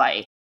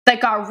Moldavite, that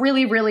got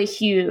really, really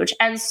huge.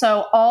 And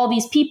so all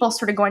these people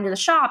started going to the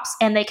shops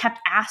and they kept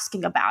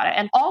asking about it.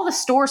 And all the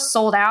stores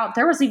sold out.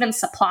 There was even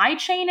supply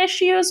chain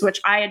issues,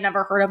 which I had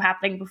never heard of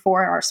happening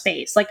before in our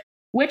space. Like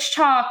Witch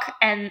Talk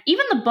and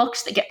even the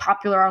books that get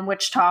popular on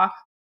Witch Talk.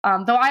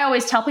 Though I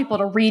always tell people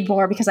to read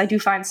more because I do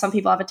find some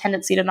people have a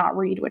tendency to not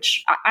read,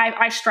 which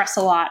I stress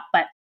a lot.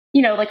 But,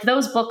 you know, like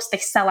those books, they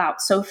sell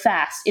out so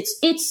fast.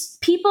 It's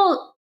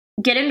people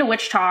get into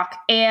Witch Talk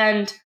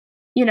and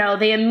you know,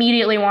 they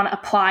immediately want to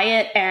apply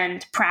it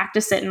and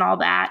practice it and all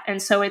that.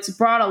 And so it's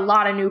brought a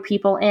lot of new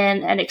people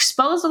in and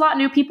exposed a lot of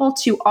new people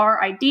to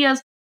our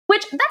ideas,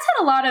 which that's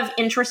had a lot of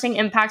interesting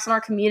impacts on our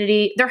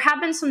community. There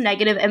have been some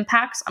negative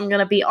impacts, I'm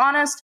going to be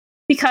honest,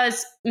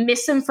 because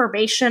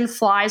misinformation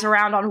flies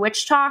around on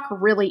Witch Talk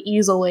really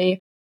easily.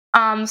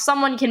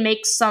 Someone can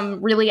make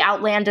some really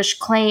outlandish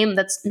claim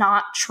that's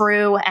not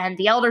true, and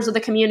the elders of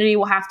the community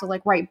will have to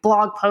like write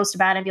blog posts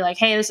about it and be like,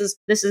 hey, this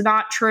is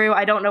not true.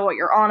 I don't know what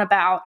you're on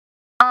about.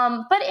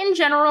 But in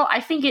general, I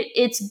think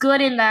it's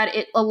good in that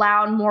it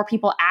allowed more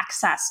people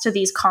access to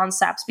these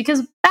concepts,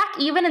 because back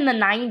even in the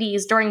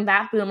 90s during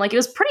that boom, like it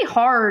was pretty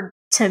hard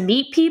to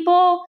meet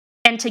people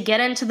and to get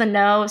into the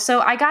know.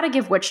 So I got to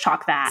give Witch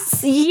Talk that.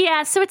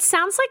 Yeah. So it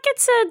sounds like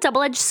it's a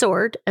double-edged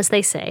sword, as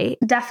they say.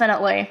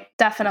 Definitely.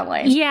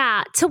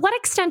 Yeah. To what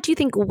extent do you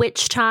think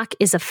Witch Talk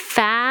is a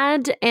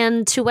fad?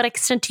 And to what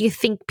extent do you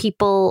think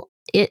people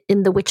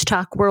in the Witch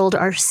Talk world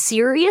are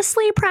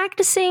seriously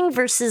practicing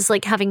versus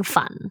like having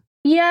fun?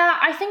 Yeah,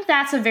 I think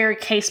that's a very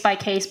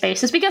case-by-case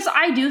basis, because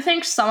I do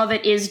think some of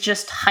it is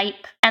just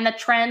hype and the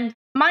trend.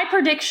 My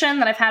prediction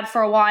that I've had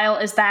for a while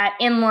is that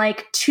in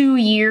like 2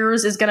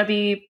 years is going to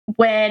be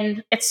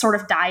when it's sort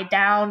of died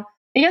down,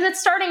 because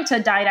it's starting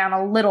to die down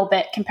a little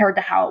bit compared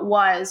to how it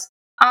was.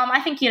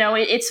 I think, you know,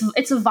 it's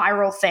a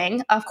viral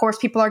thing. Of course,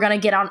 people are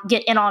going to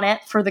get in on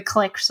it for the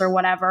clicks or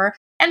whatever.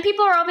 And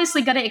people are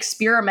obviously going to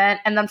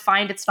experiment and then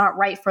find it's not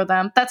right for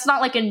them. That's not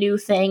like a new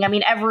thing. I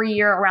mean, every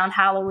year around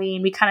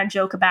Halloween, we kind of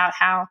joke about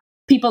how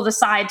people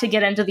decide to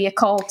get into the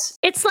occult.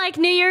 It's like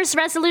New Year's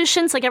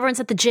resolutions, like everyone's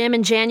at the gym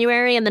in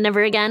January and then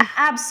never again.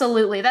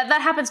 Absolutely.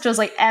 That happens to us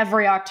like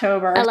every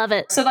October. I love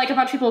it. So like a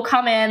bunch of people will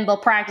come in, they'll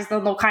practice,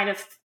 then they'll kind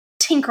of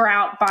tinker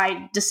out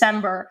by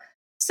December.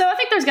 So I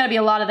think there's going to be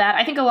a lot of that.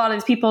 I think a lot of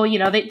these people, you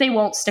know, they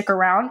won't stick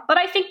around, but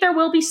I think there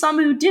will be some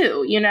who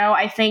do. You know,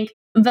 I think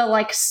the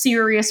like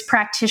serious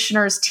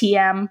practitioners,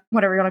 TM,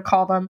 whatever you want to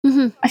call them.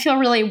 Mm-hmm. I feel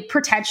really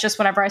pretentious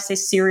whenever I say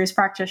serious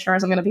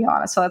practitioners, I'm going to be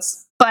honest.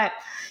 But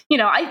you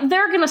know,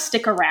 they're going to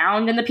stick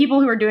around, and the people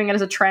who are doing it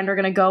as a trend are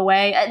going to go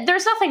away.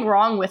 There's nothing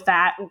wrong with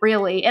that,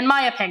 really, in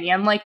my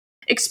opinion. Like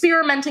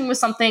experimenting with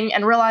something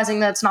and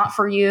realizing that it's not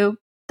for you,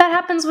 that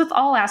happens with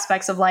all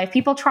aspects of life.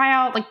 People try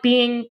out like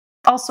being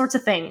all sorts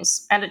of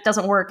things and it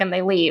doesn't work and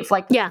they leave.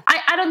 Like, yeah,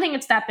 I don't think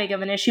it's that big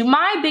of an issue.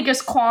 My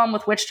biggest qualm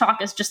with Witch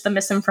Talk is just the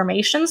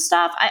misinformation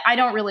stuff. I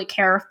don't really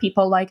care if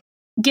people like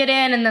get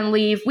in and then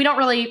leave. We don't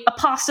really,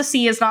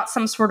 apostasy is not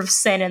some sort of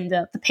sin in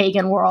the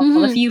pagan world.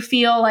 Mm-hmm. If you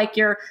feel like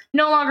you're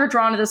no longer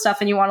drawn to this stuff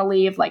and you want to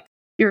leave, like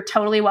you're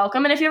totally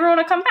welcome. And if you ever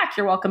want to come back,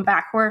 you're welcome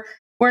back.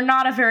 We're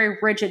not a very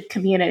rigid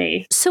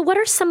community. So what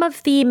are some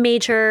of the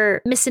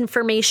major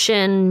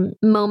misinformation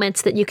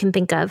moments that you can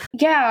think of?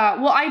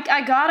 Yeah, well,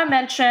 I gotta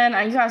mention,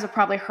 and you guys have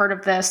probably heard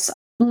of this.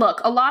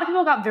 Look, a lot of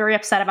people got very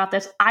upset about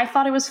this. I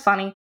thought it was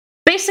funny.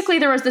 Basically,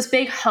 there was this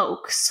big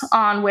hoax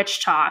on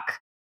Witch Talk.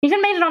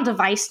 Even made it on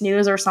Device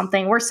News or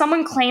something, where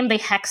someone claimed they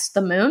hexed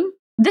the moon.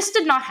 This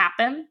did not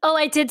happen. Oh,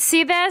 I did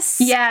see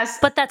this? Yes.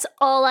 But that's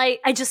all I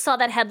just saw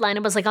that headline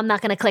and was like, I'm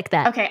not going to click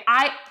that. Okay,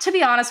 to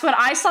be honest, when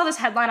I saw this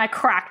headline, I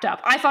cracked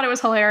up. I thought it was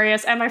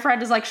hilarious, and my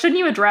friend is like, shouldn't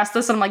you address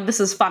this? And I'm like, this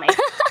is funny.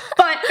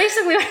 But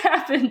basically what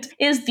happened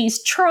is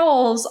these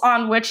trolls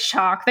on Witch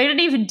Talk, they didn't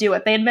even do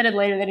it. They admitted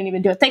later they didn't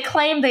even do it. They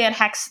claimed they had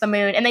hexed the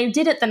moon, and they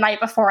did it the night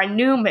before a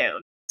new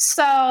moon.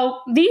 So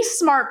these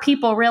smart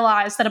people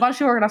realized that a bunch of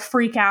people were going to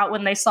freak out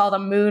when they saw the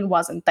moon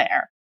wasn't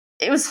there.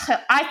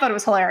 I thought it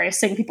was hilarious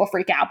seeing people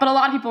freak out, but a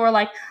lot of people were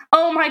like,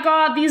 oh my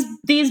God,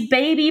 these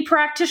baby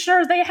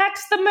practitioners, they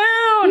hexed the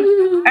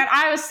moon. And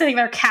I was sitting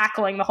there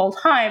cackling the whole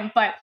time,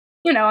 but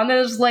you know, and it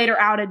was later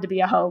outed to be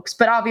a hoax.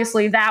 But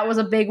obviously that was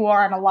a big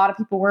war, and a lot of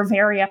people were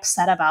very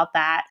upset about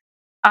that.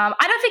 I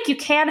don't think you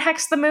can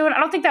hex the moon. I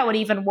don't think that would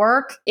even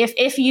work.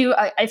 If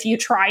you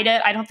tried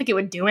it, I don't think it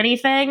would do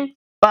anything.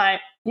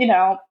 But, you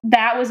know,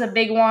 that was a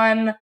big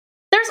one.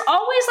 There's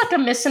always like a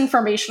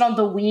misinformation on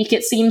the week,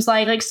 it seems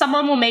like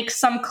someone will make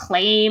some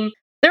claim.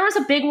 There was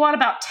a big one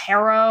about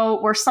tarot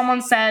where someone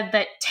said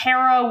that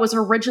tarot was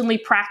originally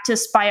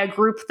practiced by a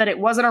group that it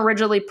wasn't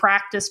originally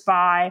practiced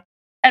by.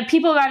 And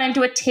people got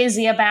into a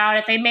tizzy about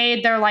it. They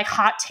made their like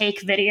hot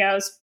take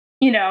videos.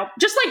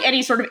 just like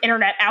any sort of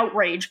internet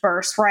outrage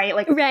burst, right?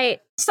 Like Right.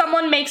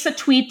 someone makes a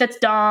tweet that's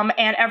dumb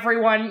and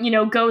everyone,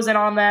 goes in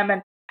on them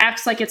and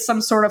acts like it's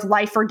some sort of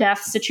life or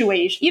death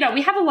situation.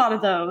 We have a lot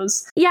of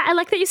those. Yeah, I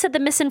like that you said the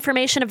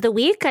misinformation of the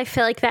week. I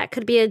feel like that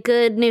could be a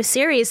good new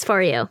series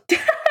for you.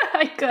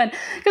 I could,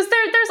 because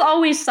there's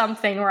always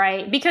something,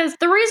 right? Because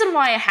the reason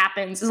why it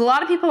happens is a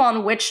lot of people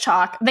on Witch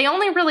Talk, they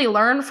only really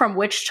learn from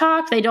Witch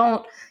Talk. They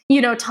don't,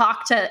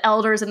 talk to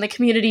elders in the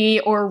community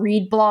or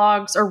read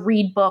blogs or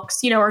read books,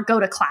 or go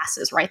to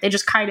classes, right? They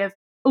just kind of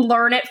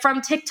learn it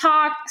from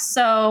TikTok.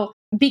 So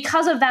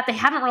because of that, they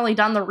haven't really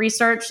done the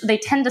research. They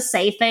tend to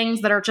say things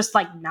that are just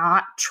like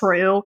not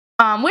true.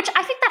 Which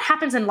I think that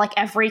happens in like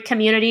every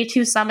community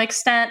to some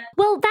extent.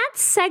 Well, that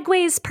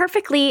segues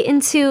perfectly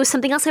into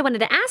something else I wanted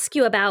to ask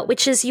you about,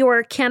 which is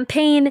your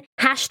campaign,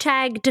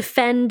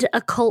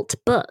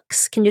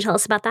 #DefendOccultBooks. Can you tell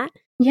us about that?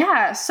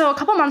 Yeah, so a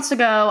couple months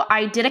ago,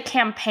 I did a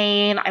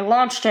campaign. I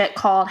launched it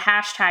called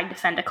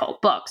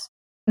 #DefendOccultBooks.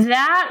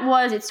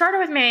 It started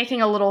with me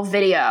making a little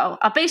video.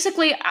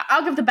 Basically,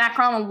 I'll give the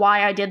background on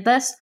why I did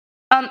this.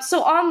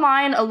 So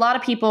online, a lot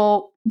of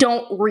people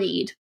don't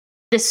read.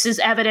 This is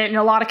evident in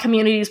a lot of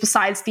communities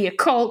besides the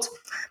occult,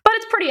 but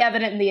it's pretty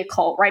evident in the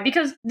occult, right?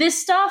 Because this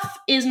stuff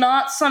is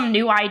not some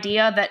new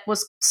idea that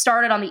was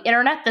started on the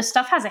internet. This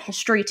stuff has a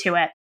history to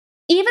it.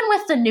 Even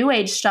with the New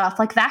Age stuff,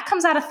 like that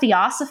comes out of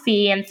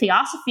Theosophy, and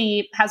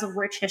Theosophy has a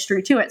rich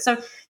history to it.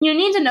 So you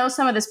need to know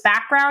some of this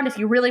background if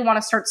you really want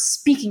to start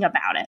speaking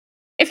about it.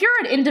 If you're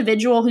an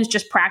individual who's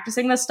just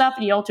practicing this stuff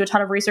and you don't do a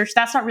ton of research,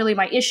 that's not really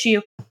my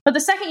issue. But the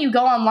second you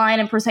go online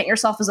and present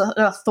yourself as an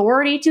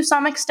authority to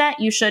some extent,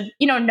 you should,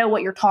 know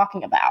what you're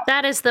talking about.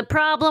 That is the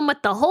problem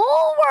with the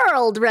whole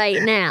world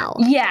right now.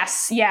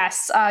 Yes.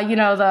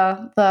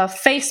 The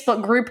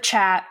Facebook group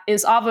chat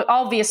is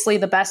obviously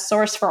the best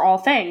source for all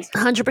things.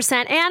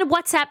 100%. And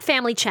WhatsApp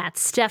family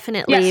chats,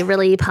 definitely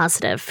really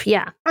positive.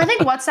 Yeah. I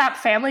think WhatsApp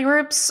family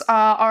groups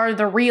are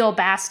the real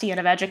bastion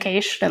of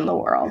education in the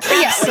world. But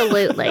yeah,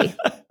 absolutely.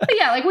 But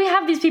yeah, like we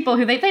have these people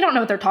who they don't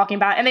know what they're talking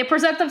about, and they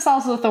present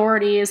themselves as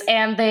authorities,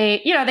 and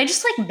they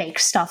just like make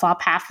stuff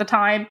up half the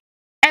time.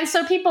 And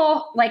so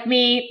people like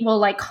me will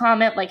like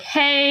comment like,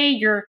 hey,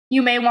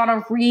 you may want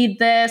to read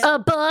this. A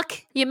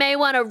book. You may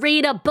want to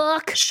read a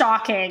book.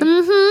 Shocking.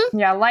 Mm-hmm.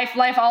 Yeah,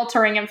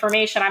 life-altering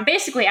information. I'm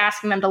basically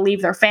asking them to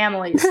leave their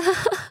families. So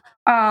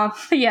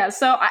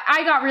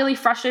I got really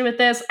frustrated with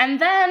this. And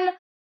then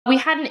we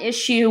had an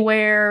issue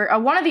where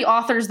one of the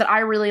authors that I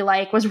really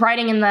like was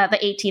writing in the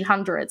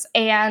 1800s.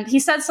 And he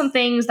said some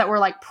things that were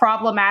like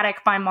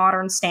problematic by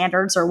modern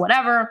standards or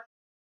whatever.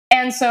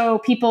 And so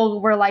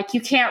people were like,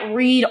 you can't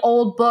read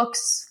old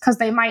books because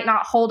they might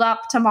not hold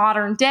up to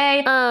modern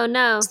day. Oh,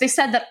 no. So they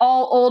said that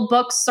all old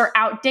books are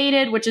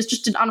outdated, which is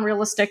just an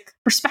unrealistic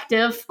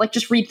perspective. Like,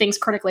 just read things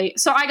critically.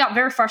 So I got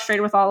very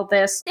frustrated with all of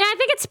this. Yeah, I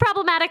think it's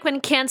problematic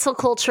when cancel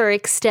culture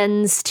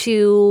extends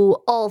to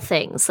all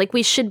things. Like,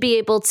 we should be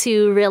able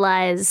to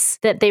realize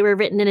that they were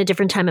written in a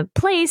different time and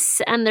place,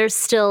 and there's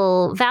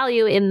still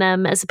value in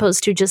them as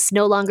opposed to just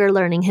no longer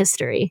learning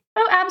history.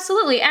 Oh,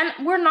 absolutely. And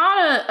we're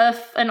not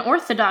an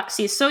orthodoxy,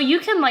 so you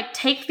can like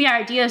take the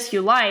ideas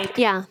you like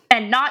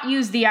and not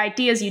use the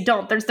ideas you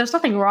don't. There's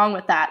nothing wrong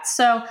with that.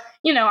 So,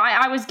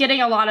 I was having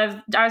a lot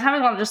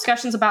of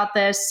discussions about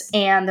this,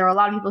 and there were a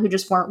lot of people who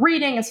just weren't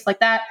reading and stuff like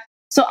that.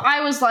 So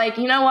I was like,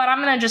 you know what,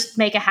 I'm going to just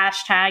make a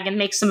hashtag and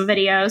make some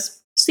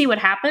videos, see what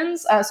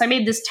happens. So I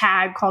made this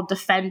tag called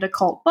Defend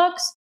Occult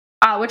Books,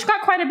 which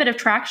got quite a bit of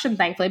traction,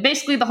 thankfully.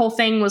 Basically, the whole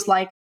thing was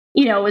like,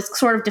 was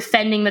sort of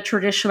defending the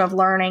tradition of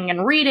learning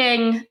and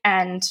reading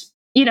and,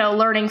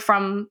 learning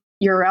from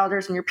your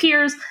elders and your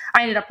peers.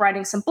 I ended up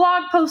writing some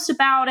blog posts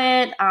about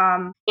it.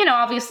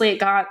 Obviously it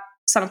got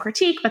some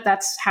critique, but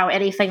that's how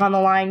anything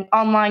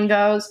online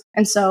goes.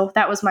 And so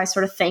that was my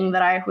sort of thing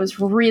that I was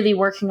really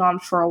working on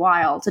for a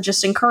while, to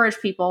just encourage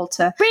people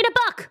to read a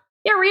book.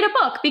 Yeah, read a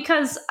book,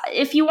 because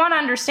if you want to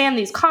understand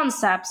these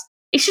concepts,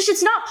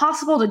 it's not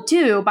possible to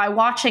do by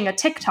watching a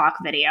TikTok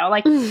video.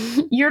 Like,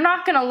 you're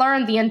not going to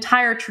learn the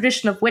entire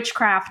tradition of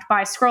witchcraft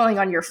by scrolling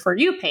on your For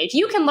You page.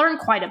 You can learn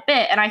quite a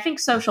bit, and I think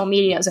social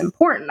media is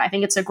important. I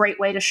think it's a great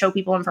way to show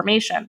people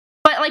information.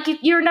 But, like,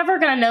 you're never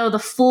going to know the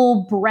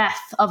full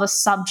breadth of a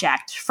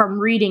subject from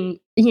reading,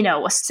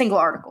 a single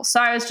article.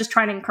 So I was just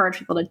trying to encourage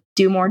people to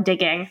do more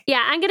digging.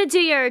 Yeah, I'm going to do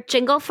your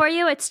jingle for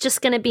you. It's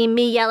just going to be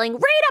me yelling,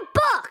 read a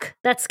book!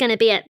 That's going to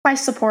be it. I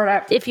support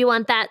it. If you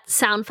want that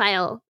sound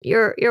file,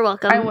 you're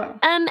welcome. I will.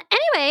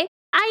 Anyway,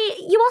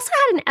 you also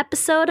had an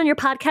episode on your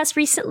podcast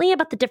recently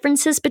about the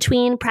differences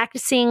between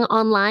practicing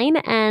online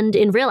and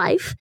in real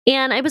life.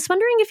 And I was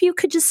wondering if you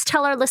could just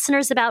tell our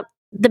listeners about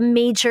the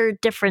major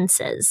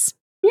differences.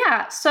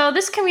 Yeah, so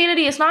this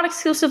community is not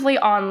exclusively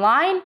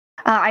online.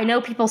 I know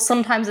people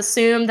sometimes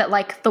assume that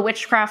like the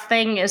witchcraft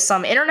thing is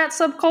some internet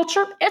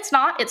subculture. It's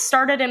not. It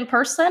started in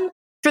person.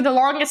 For the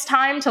longest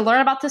time, to learn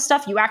about this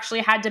stuff, you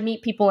actually had to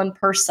meet people in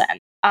person.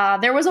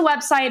 There was a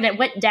website, and it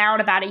went down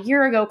about a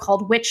year ago,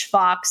 called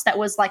Witchvox, that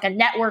was like a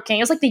networking. It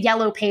was like the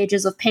yellow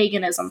pages of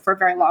paganism for a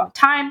very long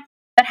time,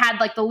 that had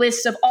like the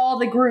list of all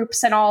the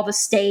groups and all the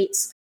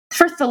states.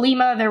 For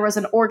Thelema, there was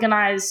an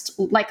organized,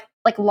 like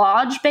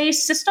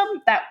lodge-based system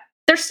that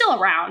they're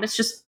still around. It's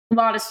just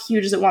not as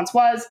huge as it once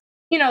was.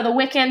 The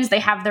Wiccans, they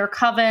have their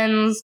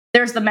covens.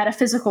 There's the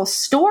metaphysical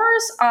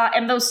stores,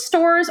 and those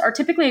stores are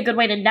typically a good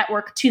way to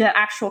network to the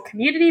actual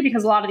community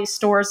because a lot of these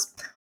stores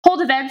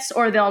hold events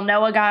or they'll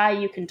know a guy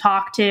you can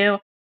talk to.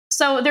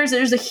 So there's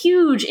a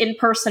huge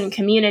in-person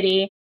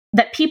community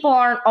that people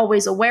aren't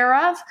always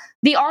aware of.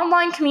 The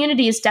online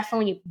community is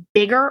definitely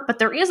bigger, but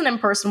there is an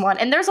in-person one,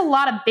 and there's a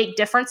lot of big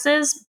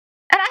differences.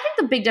 And I think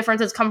the big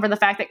differences come from the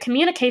fact that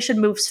communication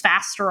moves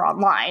faster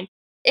online.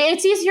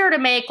 It's easier to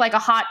make like a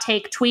hot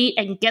take tweet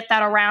and get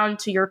that around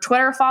to your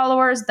Twitter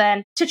followers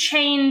than to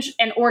change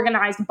an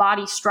organized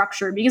body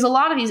structure, because a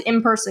lot of these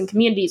in-person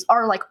communities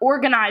are like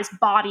organized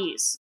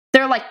bodies.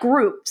 They're like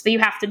groups that you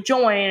have to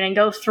join and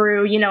go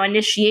through,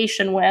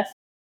 initiation with.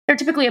 They're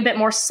typically a bit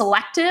more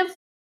selective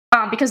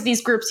because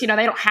these groups, they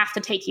don't have to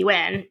take you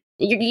in.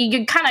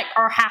 You kind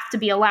of have to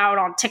be allowed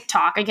on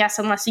TikTok, I guess,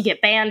 unless you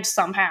get banned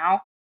somehow.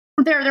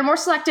 They're more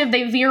selective.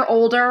 They veer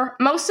older.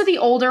 Most of the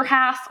older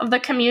half of the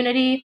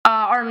community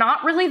are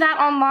not really that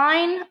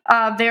online.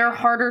 They're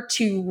harder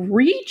to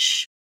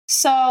reach.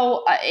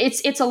 So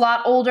it's a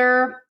lot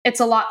older. It's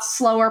a lot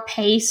slower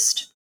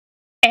paced.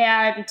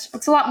 And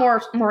it's a lot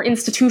more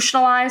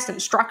institutionalized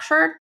and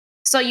structured.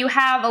 So you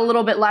have a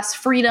little bit less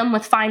freedom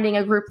with finding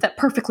a group that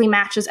perfectly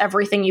matches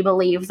everything you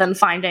believe than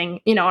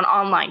finding, an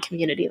online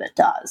community that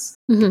does.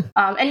 Mm-hmm.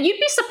 And you'd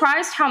be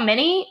surprised how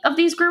many of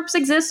these groups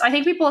exist. I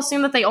think people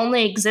assume that they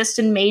only exist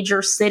in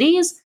major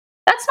cities.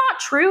 That's not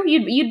true.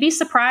 You'd be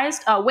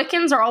surprised.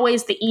 Wiccans are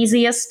always the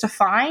easiest to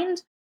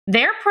find.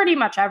 They're pretty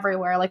much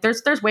everywhere. Like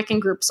there's Wiccan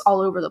groups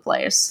all over the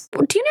place.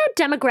 Do you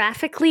know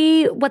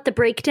demographically what the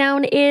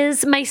breakdown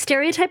is? My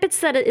stereotype is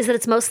that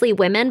it's mostly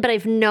women, but I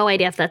have no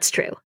idea if that's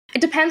true. It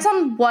depends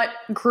on what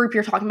group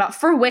you're talking about.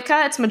 For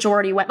Wicca, it's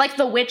majority women. Like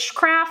the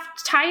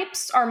witchcraft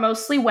types are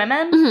mostly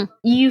women. Mm-hmm.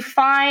 You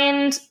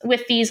find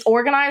with these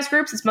organized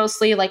groups, it's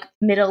mostly like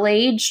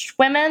middle-aged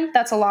women.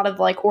 That's a lot of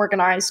like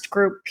organized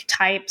group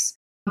types.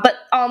 But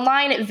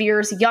online, it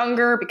veers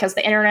younger because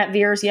the internet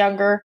veers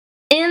younger.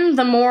 In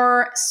the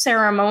more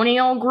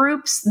ceremonial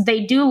groups,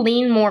 they do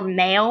lean more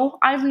male,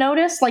 I've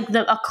noticed. Like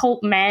the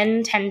occult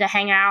men tend to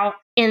hang out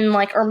in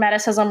like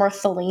Hermeticism or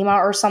Thelema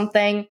or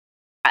something.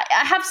 I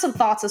have some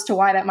thoughts as to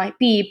why that might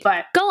be,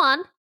 but... Go on.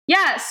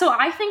 Yeah, so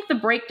I think the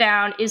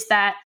breakdown is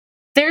that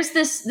there's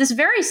this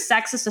very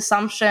sexist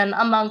assumption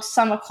amongst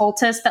some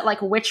occultists that like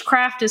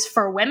witchcraft is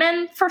for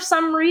women for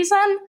some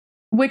reason,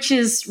 which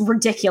is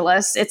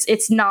ridiculous.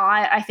 It's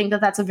not. I think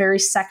that's a very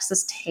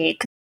sexist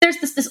take. There's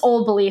this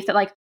old belief that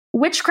like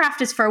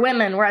witchcraft is for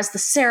women, whereas the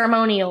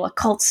ceremonial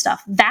occult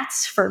stuff,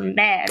 that's for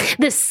men.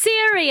 The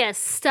serious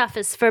stuff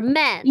is for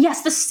men.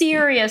 Yes, the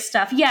serious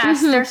stuff.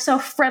 Yes, They're so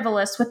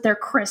frivolous with their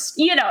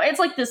it's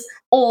like this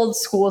old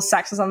school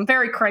sexism,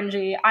 very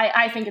cringy.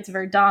 I think it's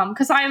very dumb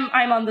because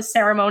I'm on the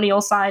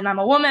ceremonial side and I'm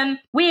a woman.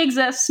 We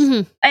exist.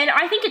 Mm-hmm. And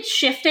I think it's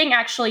shifting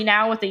actually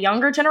now with the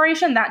younger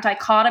generation. That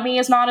dichotomy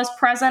is not as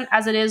present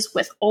as it is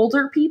with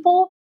older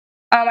people.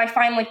 I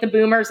find like the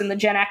boomers and the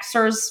Gen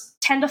Xers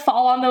tend to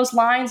fall on those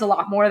lines a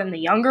lot more than the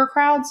younger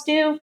crowds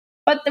do.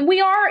 But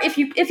we are, if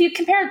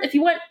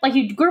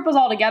you group us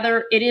all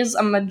together, it is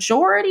a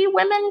majority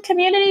women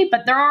community,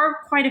 but there are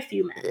quite a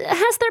few men.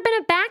 Has there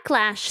been a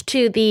backlash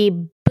to the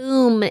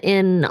boom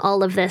in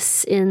all of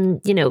this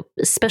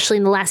especially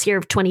in the last year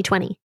of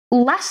 2020?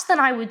 Less than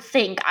I would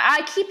think.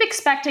 I keep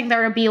expecting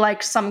there to be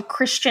like some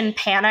Christian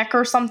panic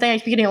or something. I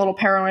keep getting a little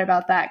paranoid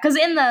about that. Because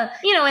in the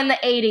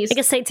 80s... Like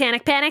a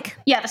satanic panic?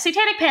 Yeah, the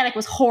satanic panic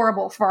was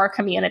horrible for our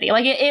community.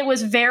 Like it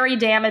was very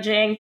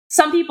damaging.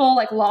 Some people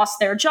like lost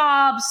their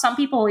jobs. Some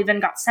people even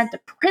got sent to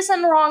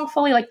prison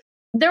wrongfully. Like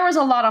there was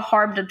a lot of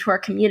harm done to our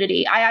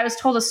community. I was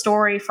told a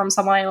story from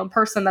someone I know in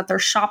person that their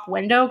shop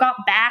window got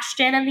bashed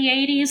in the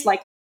 80s.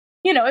 Like,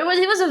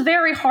 it was a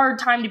very hard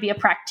time to be a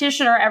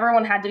practitioner.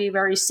 Everyone had to be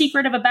very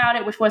secretive about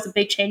it, which was a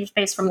big change of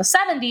pace from the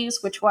 70s,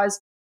 which was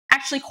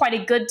actually quite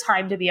a good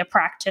time to be a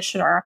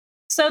practitioner.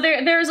 So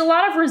there's a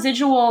lot of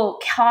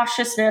residual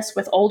cautiousness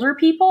with older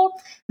people.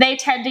 They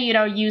tend to,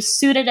 use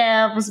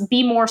pseudonyms,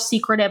 be more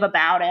secretive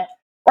about it.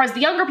 Whereas the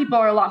younger people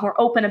are a lot more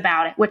open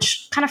about it,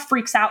 which kind of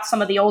freaks out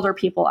some of the older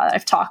people that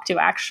I've talked to,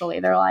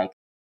 actually. They're like,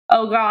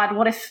 oh God,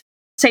 what if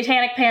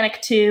Satanic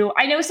Panic 2?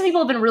 I know some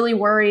people have been really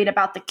worried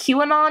about the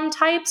QAnon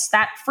types.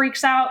 That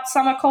freaks out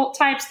some occult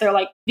types. They're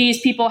like,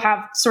 these people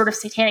have sort of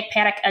Satanic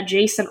Panic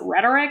adjacent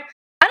rhetoric.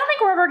 I don't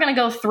think we're ever going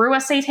to go through a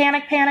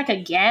Satanic Panic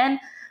again.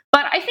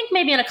 But I think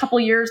maybe in a couple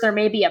years there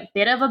may be a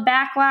bit of a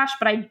backlash,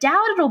 but I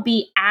doubt it'll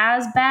be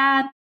as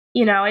bad.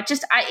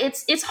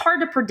 It's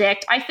hard to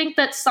predict. I think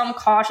that some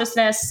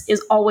cautiousness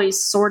is always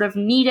sort of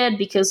needed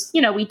because,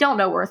 we don't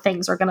know where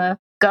things are going to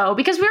go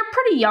because we're a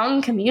pretty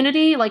young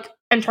community, like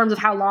in terms of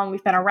how long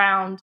we've been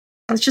around.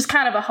 It's just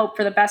kind of a hope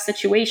for the best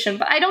situation,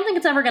 but I don't think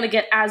it's ever going to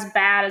get as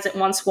bad as it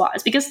once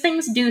was because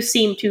things do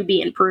seem to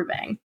be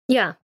improving.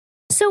 Yeah.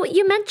 So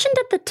you mentioned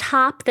at the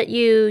top that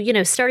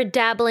you started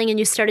dabbling and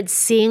you started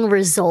seeing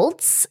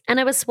results. And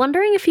I was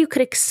wondering if you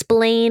could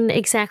explain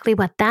exactly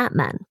what that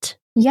meant.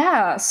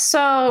 Yeah,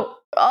 so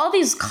all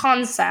these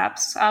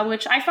concepts,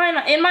 which I find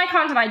in my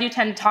content, I do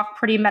tend to talk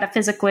pretty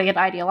metaphysically and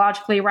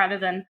ideologically rather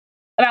than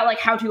about like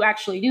how to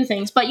actually do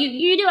things, but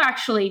you do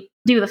actually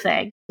do the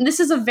thing. This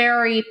is a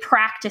very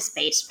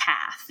practice-based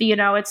path.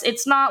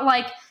 It's not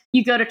like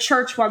you go to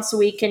church once a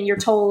week and you're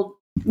told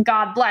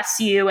God bless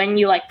you and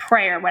you like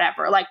pray or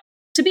whatever. Like,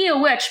 to be a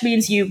witch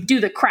means you do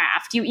the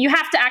craft. You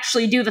have to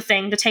actually do the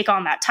thing to take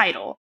on that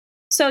title.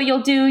 So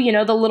you'll do,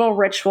 the little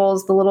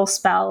rituals, the little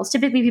spells.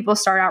 Typically people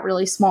start out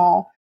really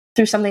small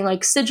through something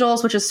like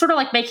sigils, which is sort of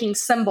like making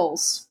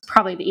symbols,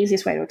 probably the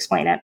easiest way to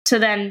explain it, to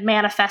then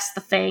manifest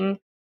the thing.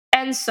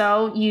 And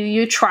so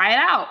you try it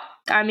out.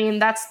 I mean,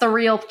 that's the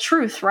real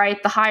truth,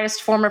 right? The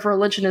highest form of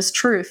religion is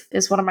truth,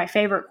 is one of my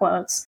favorite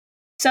quotes.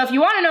 So if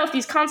you want to know if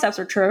these concepts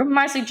are true,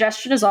 my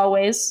suggestion is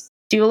always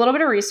do a little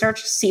bit of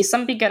research, see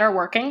some beginner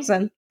workings,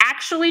 and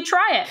actually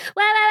try it.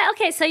 Well,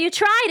 okay, so you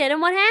tried it,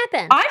 and what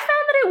happened? I found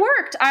that it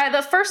worked.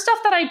 The first stuff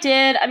that I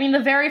did,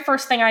 the very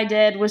first thing I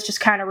did was just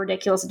kind of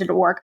ridiculous. It didn't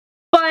work.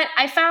 But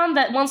I found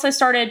that once I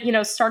started,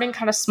 starting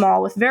kind of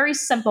small with very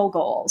simple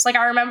goals. Like,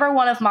 I remember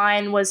one of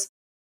mine was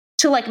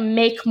to like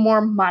make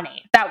more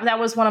money. That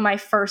was one of my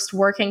first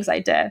workings I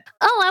did.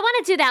 Oh, I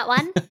want to do that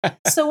one.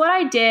 So what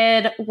I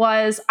did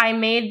was I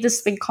made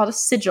this thing called a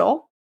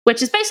sigil,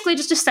 which is basically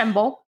just a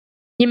symbol.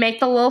 You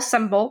make the little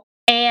symbol,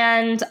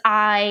 and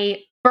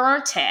I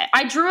burnt it.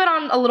 I drew it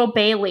on a little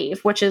bay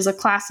leaf, which is a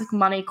classic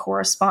money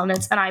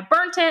correspondence, and I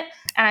burnt it,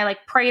 and I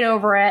like prayed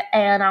over it,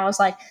 and I was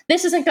like,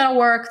 this isn't gonna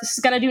work, this is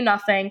gonna do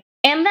nothing.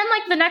 And then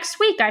like the next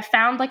week I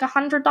found like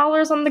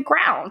 $100 on the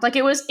ground. Like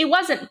it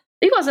wasn't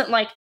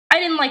like I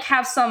didn't like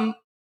have some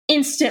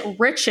instant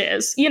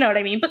riches, you know what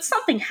I mean? But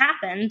something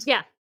happened.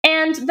 Yeah.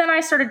 And then I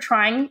started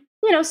trying,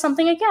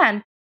 something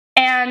again.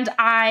 And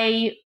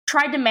I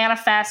tried to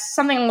manifest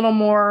something a little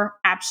more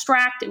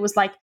abstract. It was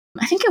like,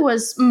 I think it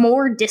was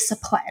more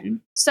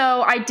discipline.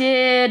 So I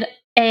did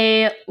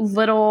a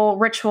little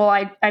ritual.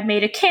 I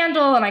made a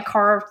candle and I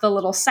carved the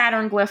little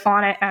Saturn glyph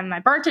on it and I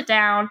burnt it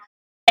down.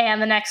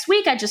 And the next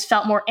week I just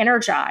felt more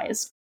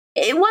energized.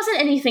 It wasn't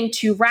anything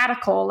too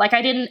radical. Like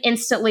I didn't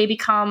instantly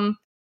become,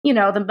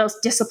 the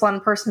most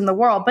disciplined person in the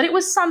world, but it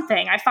was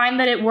something. I find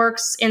that it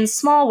works in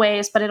small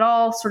ways, but it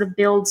all sort of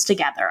builds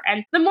together.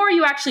 And the more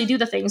you actually do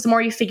the things, the more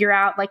you figure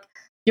out like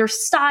your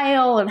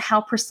style and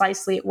how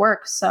precisely it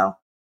works. So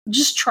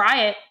just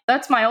try it.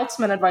 That's my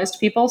ultimate advice to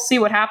people. See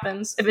what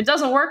happens. If it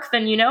doesn't work,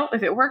 then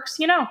if it works,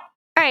 All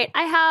right,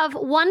 I have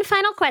one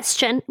final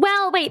question.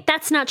 Well, wait,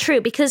 that's not true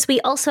because we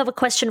also have a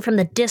question from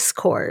the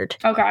Discord.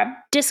 Okay.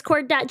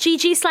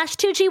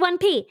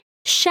 Discord.gg/2G1P.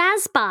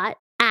 Shazbot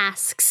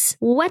asks,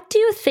 what do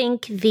you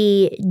think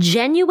the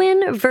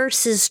genuine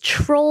versus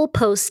troll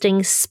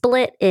posting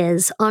split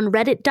is on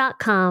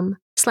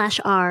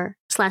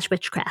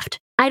reddit.com/r/witchcraft?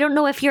 I don't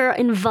know if you're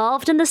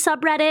involved in the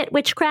subreddit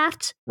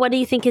witchcraft. What do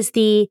you think is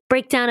the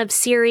breakdown of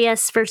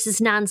serious versus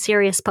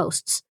non-serious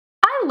posts?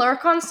 I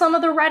lurk on some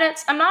of the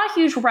Reddits. I'm not a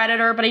huge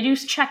Redditor, but I do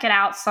check it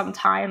out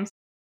sometimes.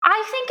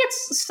 I think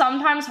it's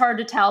sometimes hard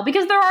to tell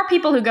because there are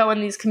people who go in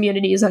these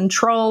communities and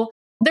troll.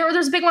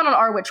 There's a big one on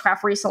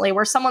r/witchcraft recently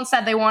where someone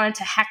said they wanted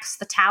to hex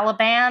the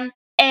Taliban.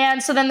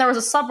 And so then there was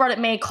a subreddit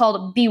made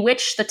called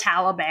Bewitch the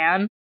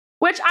Taliban,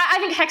 which I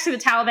think hexing the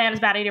Taliban is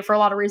a bad idea for a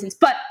lot of reasons.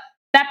 But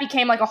that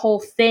became like a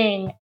whole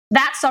thing.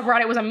 That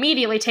subreddit was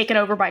immediately taken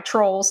over by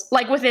trolls,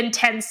 like within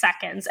 10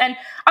 seconds. And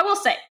I will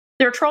say,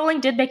 their trolling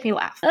did make me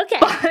laugh. Okay.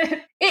 But we're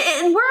kind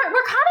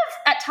of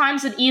at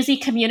times an easy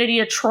community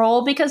to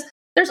troll because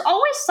there's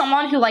always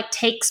someone who like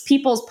takes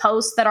people's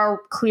posts that are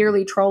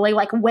clearly trolling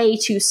like way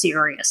too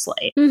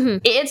seriously. Mm-hmm.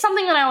 It's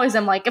something that I always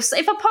am like, if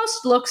a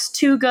post looks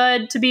too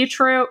good to be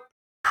true,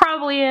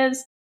 probably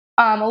is.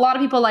 A lot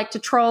of people like to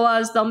troll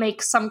us. They'll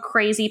make some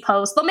crazy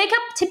post. They'll make up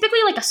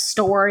typically like a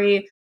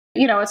story.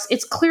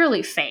 It's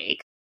clearly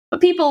fake. But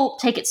people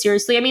take it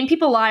seriously. I mean,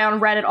 people lie on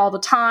Reddit all the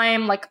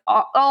time. Like,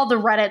 all the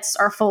Reddits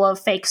are full of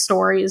fake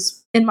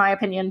stories, in my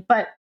opinion.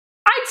 But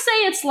I'd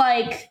say it's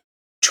like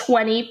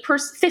 15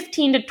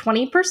 to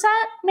 20%,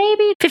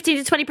 maybe.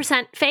 15 to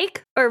 20%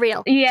 fake or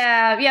real?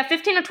 Yeah,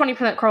 15 to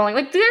 20% trolling.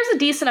 Like, there's a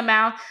decent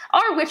amount.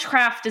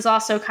 r/witchcraft is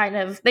also kind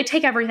of, they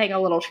take everything a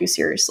little too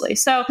seriously.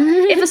 So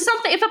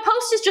if a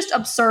post is just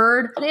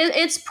absurd,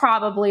 it's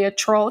probably a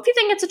troll. If you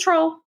think it's a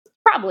troll, it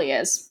probably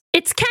is.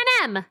 It's Ken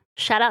M.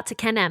 Shout out to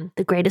Ken M,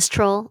 the greatest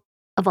troll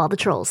of all the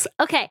trolls.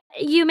 Okay,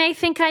 you may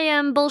think I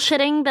am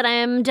bullshitting, but I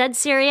am dead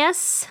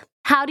serious.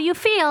 How do you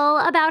feel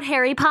about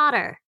Harry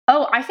Potter?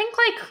 Oh, I think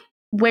like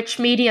witch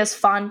media is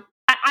fun.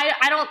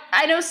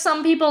 I know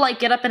some people like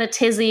get up in a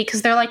tizzy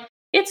because they're like,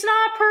 it's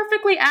not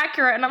perfectly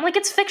accurate. And I'm like,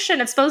 it's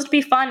fiction. It's supposed to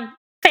be fun.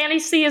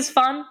 Fantasy is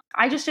fun.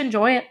 I just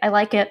enjoy it. I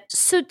like it.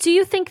 So do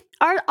you think,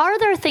 are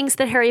there things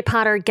that Harry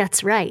Potter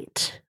gets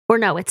right? Or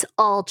no, it's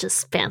all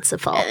just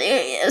fanciful?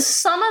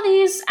 Some of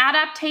these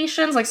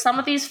adaptations, like some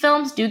of these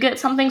films, do get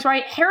some things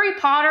right. Harry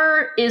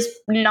Potter is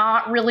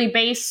not really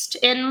based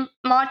in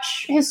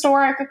much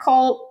historic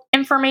occult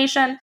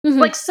information.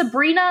 Like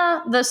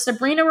Sabrina, the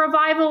Sabrina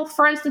revival,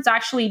 for instance,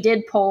 actually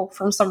did pull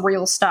from some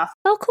real stuff.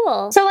 Oh,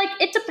 cool. So, like,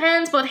 it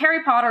depends, but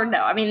Harry Potter,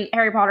 no. I mean,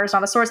 Harry Potter is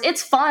not a source.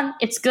 It's fun.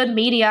 It's good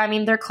media. I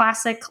mean, they're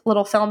classic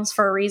little films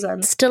for a reason.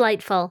 It's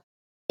delightful.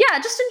 Yeah,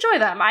 just enjoy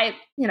them.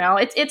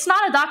 It's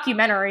not a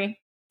documentary.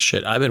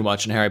 Shit, I've been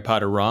watching Harry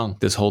Potter wrong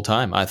this whole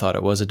time. I thought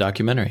it was a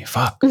documentary.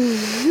 Fuck.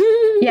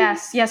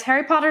 Yes,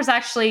 Harry Potter's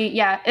actually,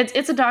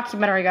 it's a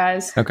documentary,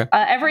 guys. Okay.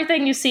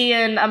 Everything you see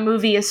in a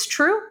movie is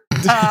true.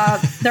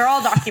 They're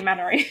all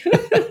documentary.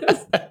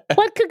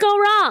 What could go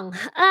wrong?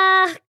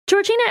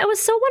 Georgina, it was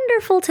so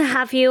wonderful to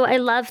have you. I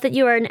love that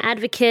you are an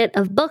advocate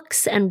of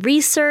books and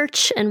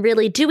research and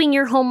really doing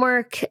your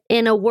homework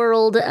in a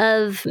world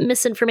of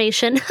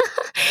misinformation.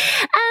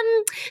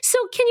 So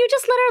can you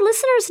just let our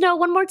listeners know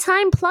one more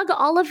time, plug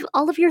all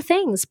of your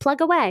things, plug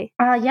away.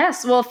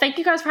 Yes. Well, thank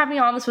you guys for having me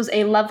on. This was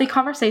a lovely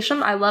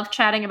conversation. I love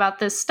chatting about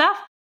this stuff.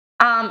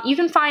 You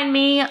can find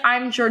me.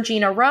 I'm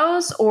Georgina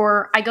Rose,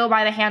 or I go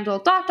by the handle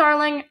Dot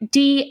Darling,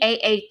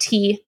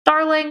 DAAT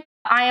Darling.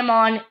 I am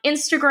on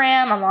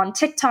Instagram. I'm on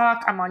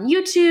TikTok. I'm on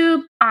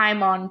YouTube.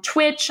 I'm on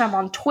Twitch. I'm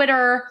on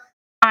Twitter.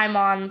 I'm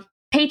on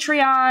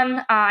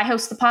Patreon. I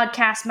host the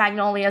podcast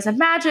Magnolias and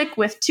Magic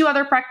with 2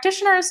 other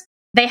practitioners.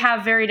 They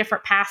have very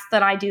different paths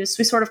than I do, so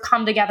we sort of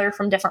come together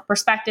from different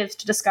perspectives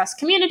to discuss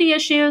community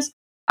issues.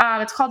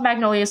 It's called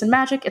Magnolias and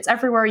Magic. It's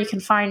everywhere you can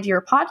find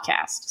your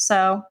podcast.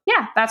 So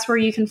yeah, that's where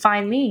you can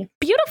find me.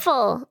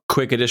 Beautiful.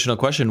 Quick additional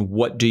question.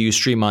 What do you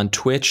stream on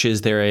Twitch? Is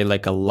there a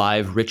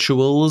live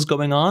rituals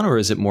going on, or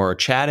is it more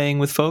chatting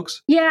with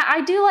folks? Yeah,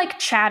 I do like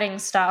chatting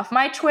stuff.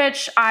 My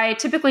Twitch, I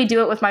typically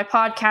do it with my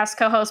podcast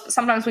co-host, but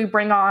sometimes we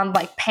bring on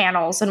like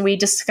panels and we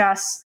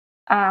discuss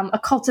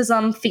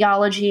occultism,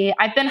 theology.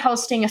 I've been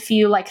hosting a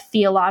few like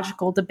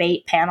theological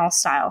debate panel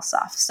style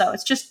stuff. So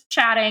it's just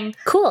chatting.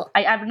 Cool.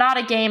 I'm not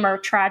a gamer,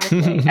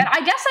 tragically. And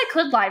I guess I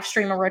could live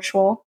stream a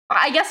ritual.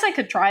 I guess I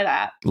could try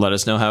that. Let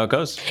us know how it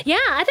goes. Yeah,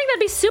 I think that'd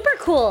be super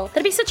cool.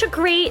 That'd be such a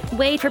great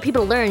way for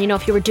people to learn. You know,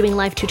 if you were doing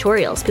live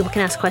tutorials, people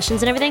can ask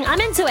questions and everything.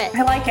 I'm into it.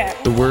 I like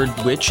it. The word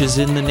witch is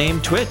in the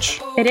name Twitch.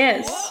 It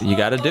is. You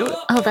got to do it.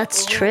 Oh,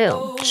 that's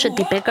true. Should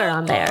be bigger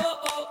on there.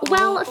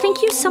 Well,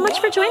 thank you so much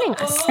for joining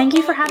us. Thank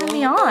you for having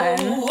me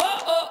on.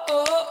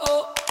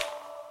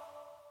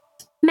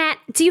 Matt,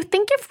 do you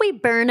think if we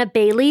burn a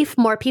bay leaf,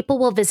 more people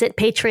will visit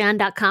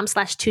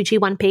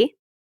patreon.com/2G1P?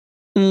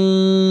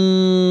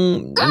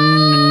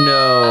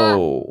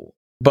 No,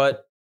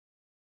 but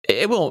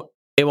it won't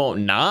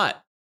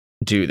not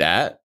do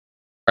that,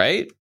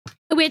 right?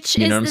 Which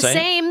You know is what the I'm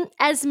saying? same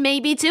as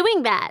maybe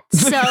doing that.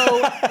 So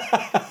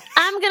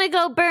I'm going to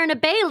go burn a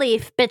bay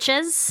leaf,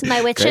 bitches,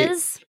 my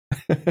witches.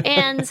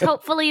 And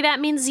hopefully that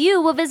means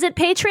you will visit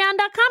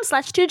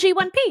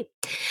patreon.com/2G1P.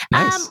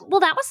 Nice. Well,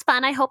 that was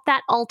fun. I hope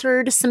that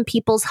altered some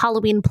people's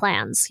Halloween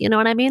plans. You know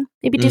what I mean?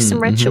 Maybe do some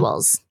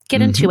rituals.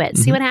 Get into it.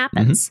 See what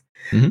happens.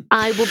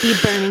 I will be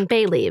burning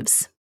bay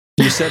leaves.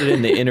 You said it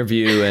in the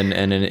interview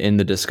and in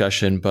the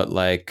discussion, but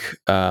like,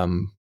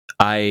 I'm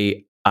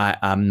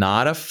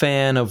not a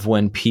fan of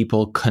when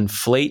people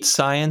conflate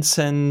science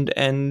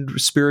and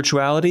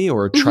spirituality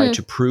or try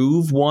to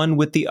prove one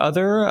with the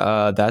other.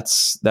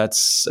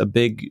 That's a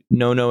big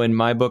no-no in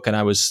my book, and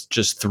I was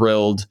just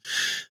thrilled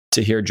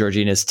to hear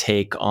Georgina's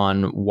take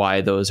on why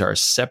those are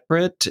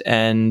separate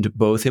and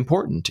both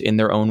important in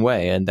their own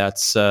way. And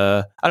that's,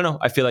 I don't know,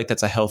 I feel like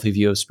that's a healthy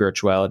view of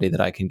spirituality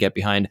that I can get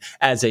behind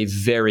as a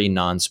very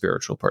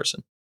non-spiritual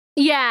person.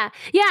 Yeah.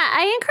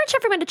 I encourage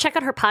everyone to check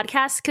out her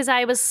podcast because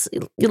I was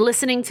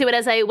listening to it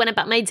as I went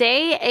about my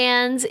day,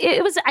 and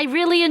I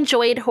really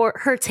enjoyed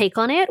her take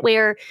on it,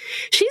 where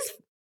she's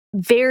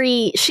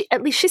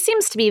at least she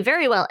seems to be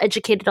very well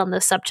educated on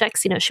those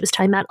subjects. You know, she was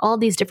talking about all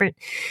these different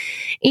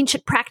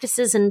ancient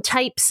practices and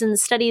types and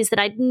studies that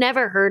I'd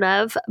never heard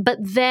of. But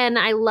then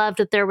I loved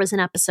that there was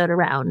an episode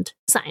around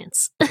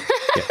science.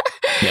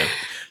 Yeah.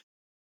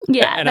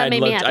 Yeah, and that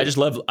made me happy. I just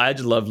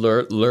love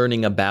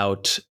learning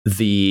about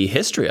the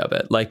history of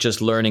it, like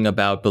just learning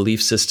about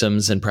belief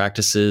systems and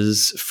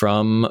practices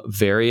from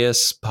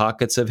various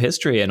pockets of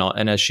history.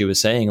 And as she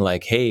was saying,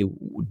 like, hey,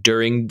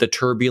 during the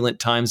turbulent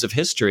times of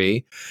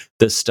history,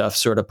 this stuff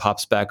sort of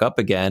pops back up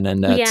again,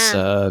 and that's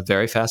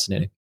very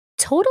fascinating.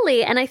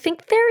 Totally, and I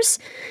think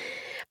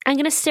I'm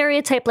going to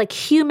stereotype, like,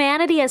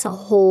 humanity as a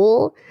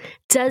whole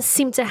does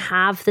seem to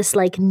have this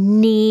like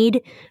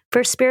need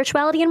for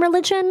spirituality and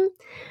religion.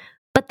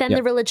 But then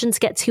the religions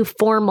get too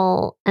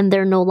formal and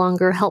they're no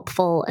longer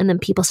helpful. And then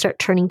people start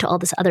turning to all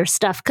this other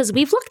stuff. Because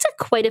we've looked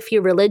at quite a few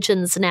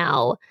religions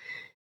now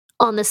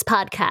on this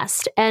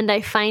podcast. And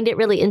I find it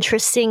really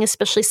interesting,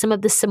 especially some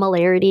of the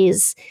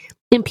similarities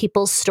in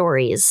people's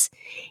stories.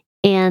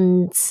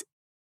 And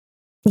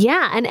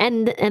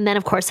and then,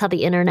 of course, how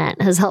the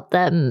internet has helped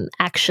them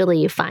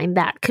actually find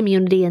that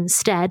community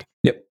instead.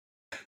 Yep.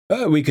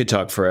 We could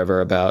talk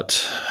forever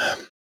about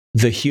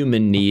the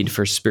human need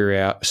for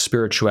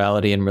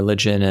spirituality and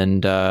religion.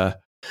 And, I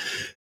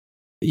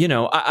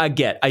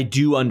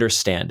do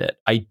understand it.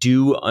 I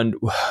do. I'm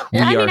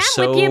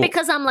with you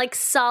because I'm like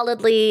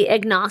solidly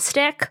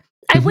agnostic.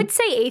 I would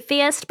say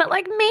atheist, but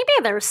like maybe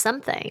there's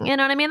something. You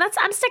know what I mean?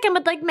 I'm sticking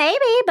with like maybe,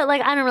 but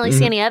like I don't really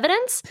see any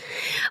evidence.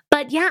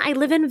 But yeah, I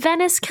live in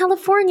Venice,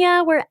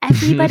 California, where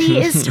everybody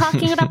is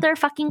talking about their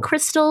fucking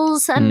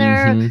crystals and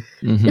their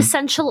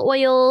essential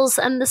oils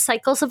and the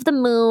cycles of the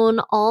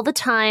moon all the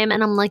time.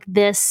 And I'm like,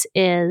 this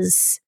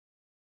is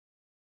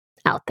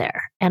out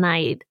there. And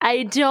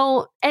I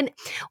don't, and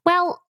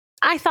well,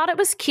 I thought it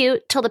was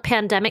cute till the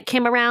pandemic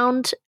came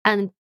around,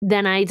 and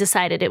then I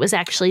decided it was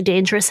actually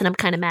dangerous, and I'm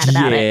kind of mad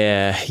about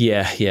it.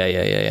 Yeah.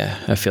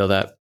 I feel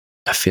that.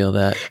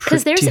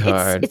 Because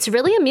it's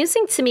really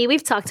amusing to me.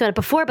 We've talked about it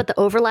before, but the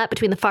overlap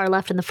between the far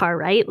left and the far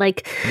right,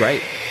 like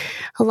right.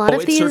 A lot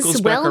of these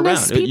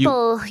wellness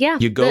people,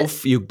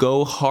 you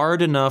go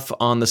hard enough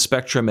on the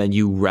spectrum and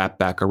you wrap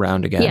back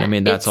around again. Yeah, I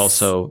mean, that's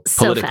also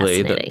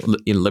politically,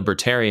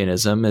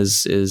 libertarianism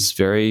is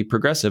very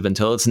progressive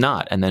until it's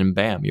not, and then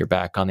bam, you're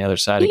back on the other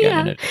side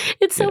again. Yeah.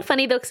 It's so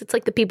funny though, because it's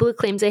like the people who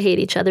claim to hate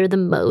each other the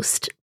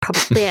most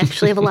probably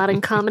actually have a lot in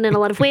common in a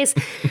lot of ways.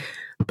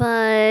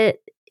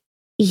 But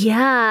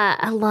yeah,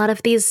 a lot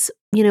of these,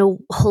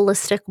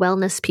 holistic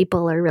wellness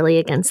people are really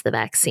against the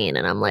vaccine.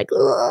 And I'm like,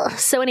 ugh.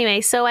 So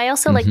anyway, I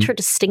also liked her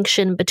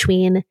distinction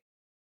between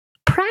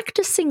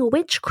practicing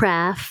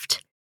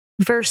witchcraft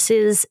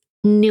versus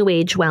New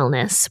Age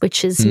wellness,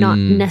 which is not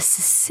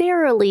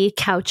necessarily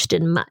couched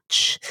in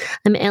much.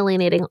 I'm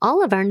alienating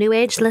all of our New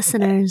Age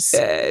listeners.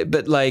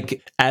 But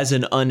like, as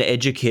an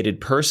uneducated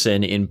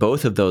person in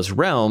both of those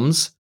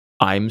realms,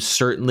 I'm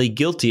certainly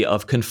guilty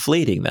of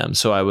conflating them.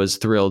 So I was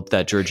thrilled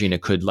that Georgina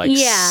could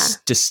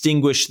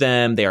distinguish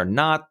them. They are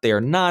not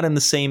in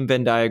the same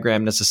Venn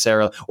diagram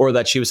necessarily, or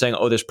that she was saying,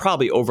 oh, there's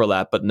probably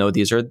overlap, but no,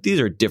 these are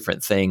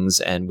different things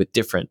and with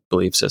different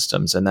belief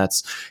systems. And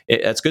that's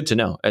good to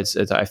know.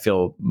 I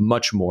feel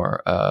much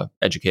more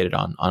educated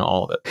on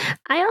all of it.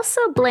 I also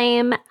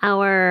blame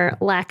our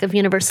lack of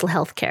universal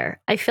health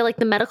care. I feel like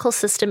the medical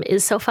system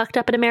is so fucked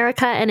up in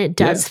America, and it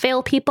does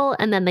fail people,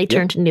 and then they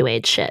turn to New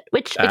Age shit,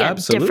 which again,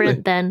 different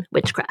than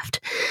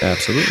witchcraft.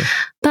 Absolutely.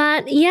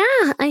 But yeah,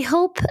 I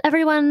hope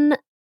everyone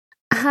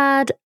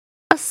had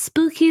a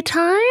spooky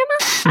time.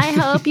 I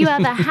hope you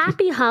have a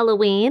happy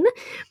Halloween.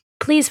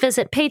 Please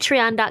visit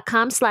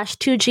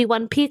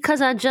patreon.com/2G1P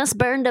because I just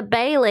burned a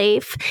bay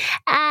leaf.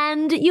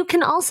 And you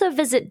can also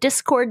visit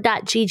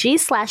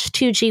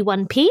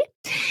discord.gg/2G1P.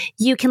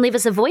 You can leave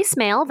us a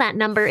voicemail. That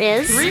number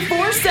is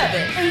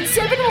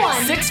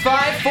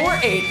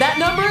 347-871-6548. That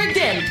number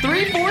again,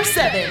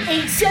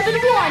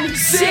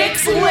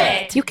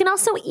 347-871-6LIT. You can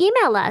also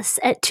email us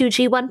at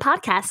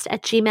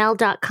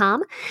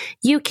 2G1podcast@gmail.com.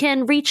 You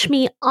can reach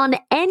me on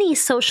any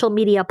social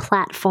media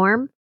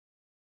platform.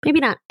 Maybe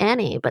not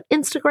any, but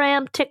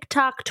Instagram,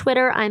 TikTok,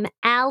 Twitter. I'm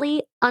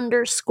Allie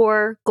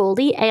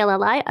 _Goldie,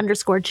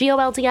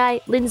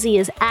 ALLI_GOLDI. Lindsay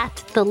is at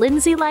The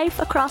Lindsay Life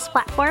across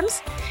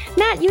platforms.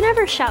 Matt, you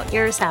never shout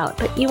yours out,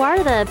 but you are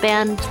the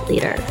band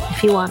leader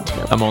if you want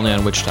to. I'm only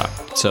on Witch Talk,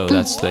 so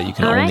that's that you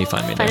can only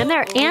find me there. Find him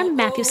there, and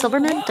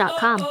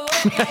MatthewSilverman.com.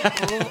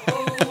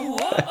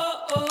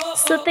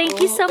 So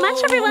thank you so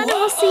much, everyone, and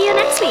we'll see you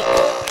next week.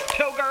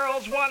 Two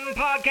Girls, One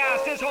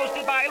Podcast is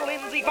hosted by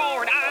Lindsay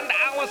Ford and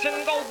Allison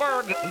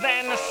Goldberg,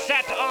 then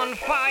set on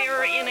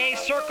fire in a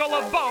circle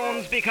of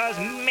bones because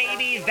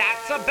maybe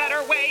that's a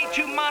better way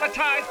to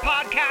monetize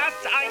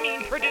podcasts. I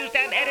mean, produced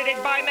and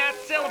edited by Matt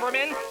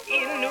Silverman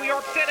in New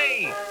York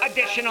City.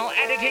 Additional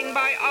editing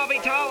by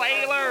Avital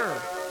Ayler.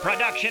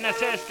 Production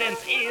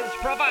assistance is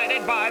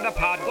provided by The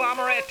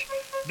Podglomerate.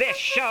 This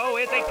show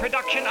is a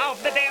production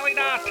of The Daily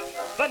Dot,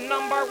 the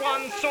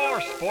 #1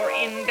 source for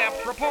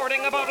in-depth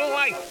reporting about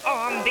life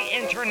on the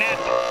internet.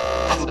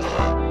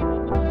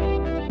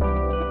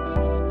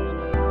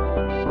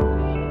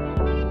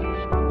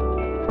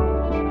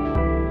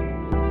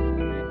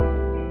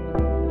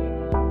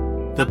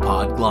 The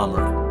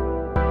Podglomerate,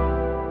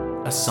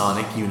 a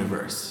sonic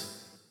universe.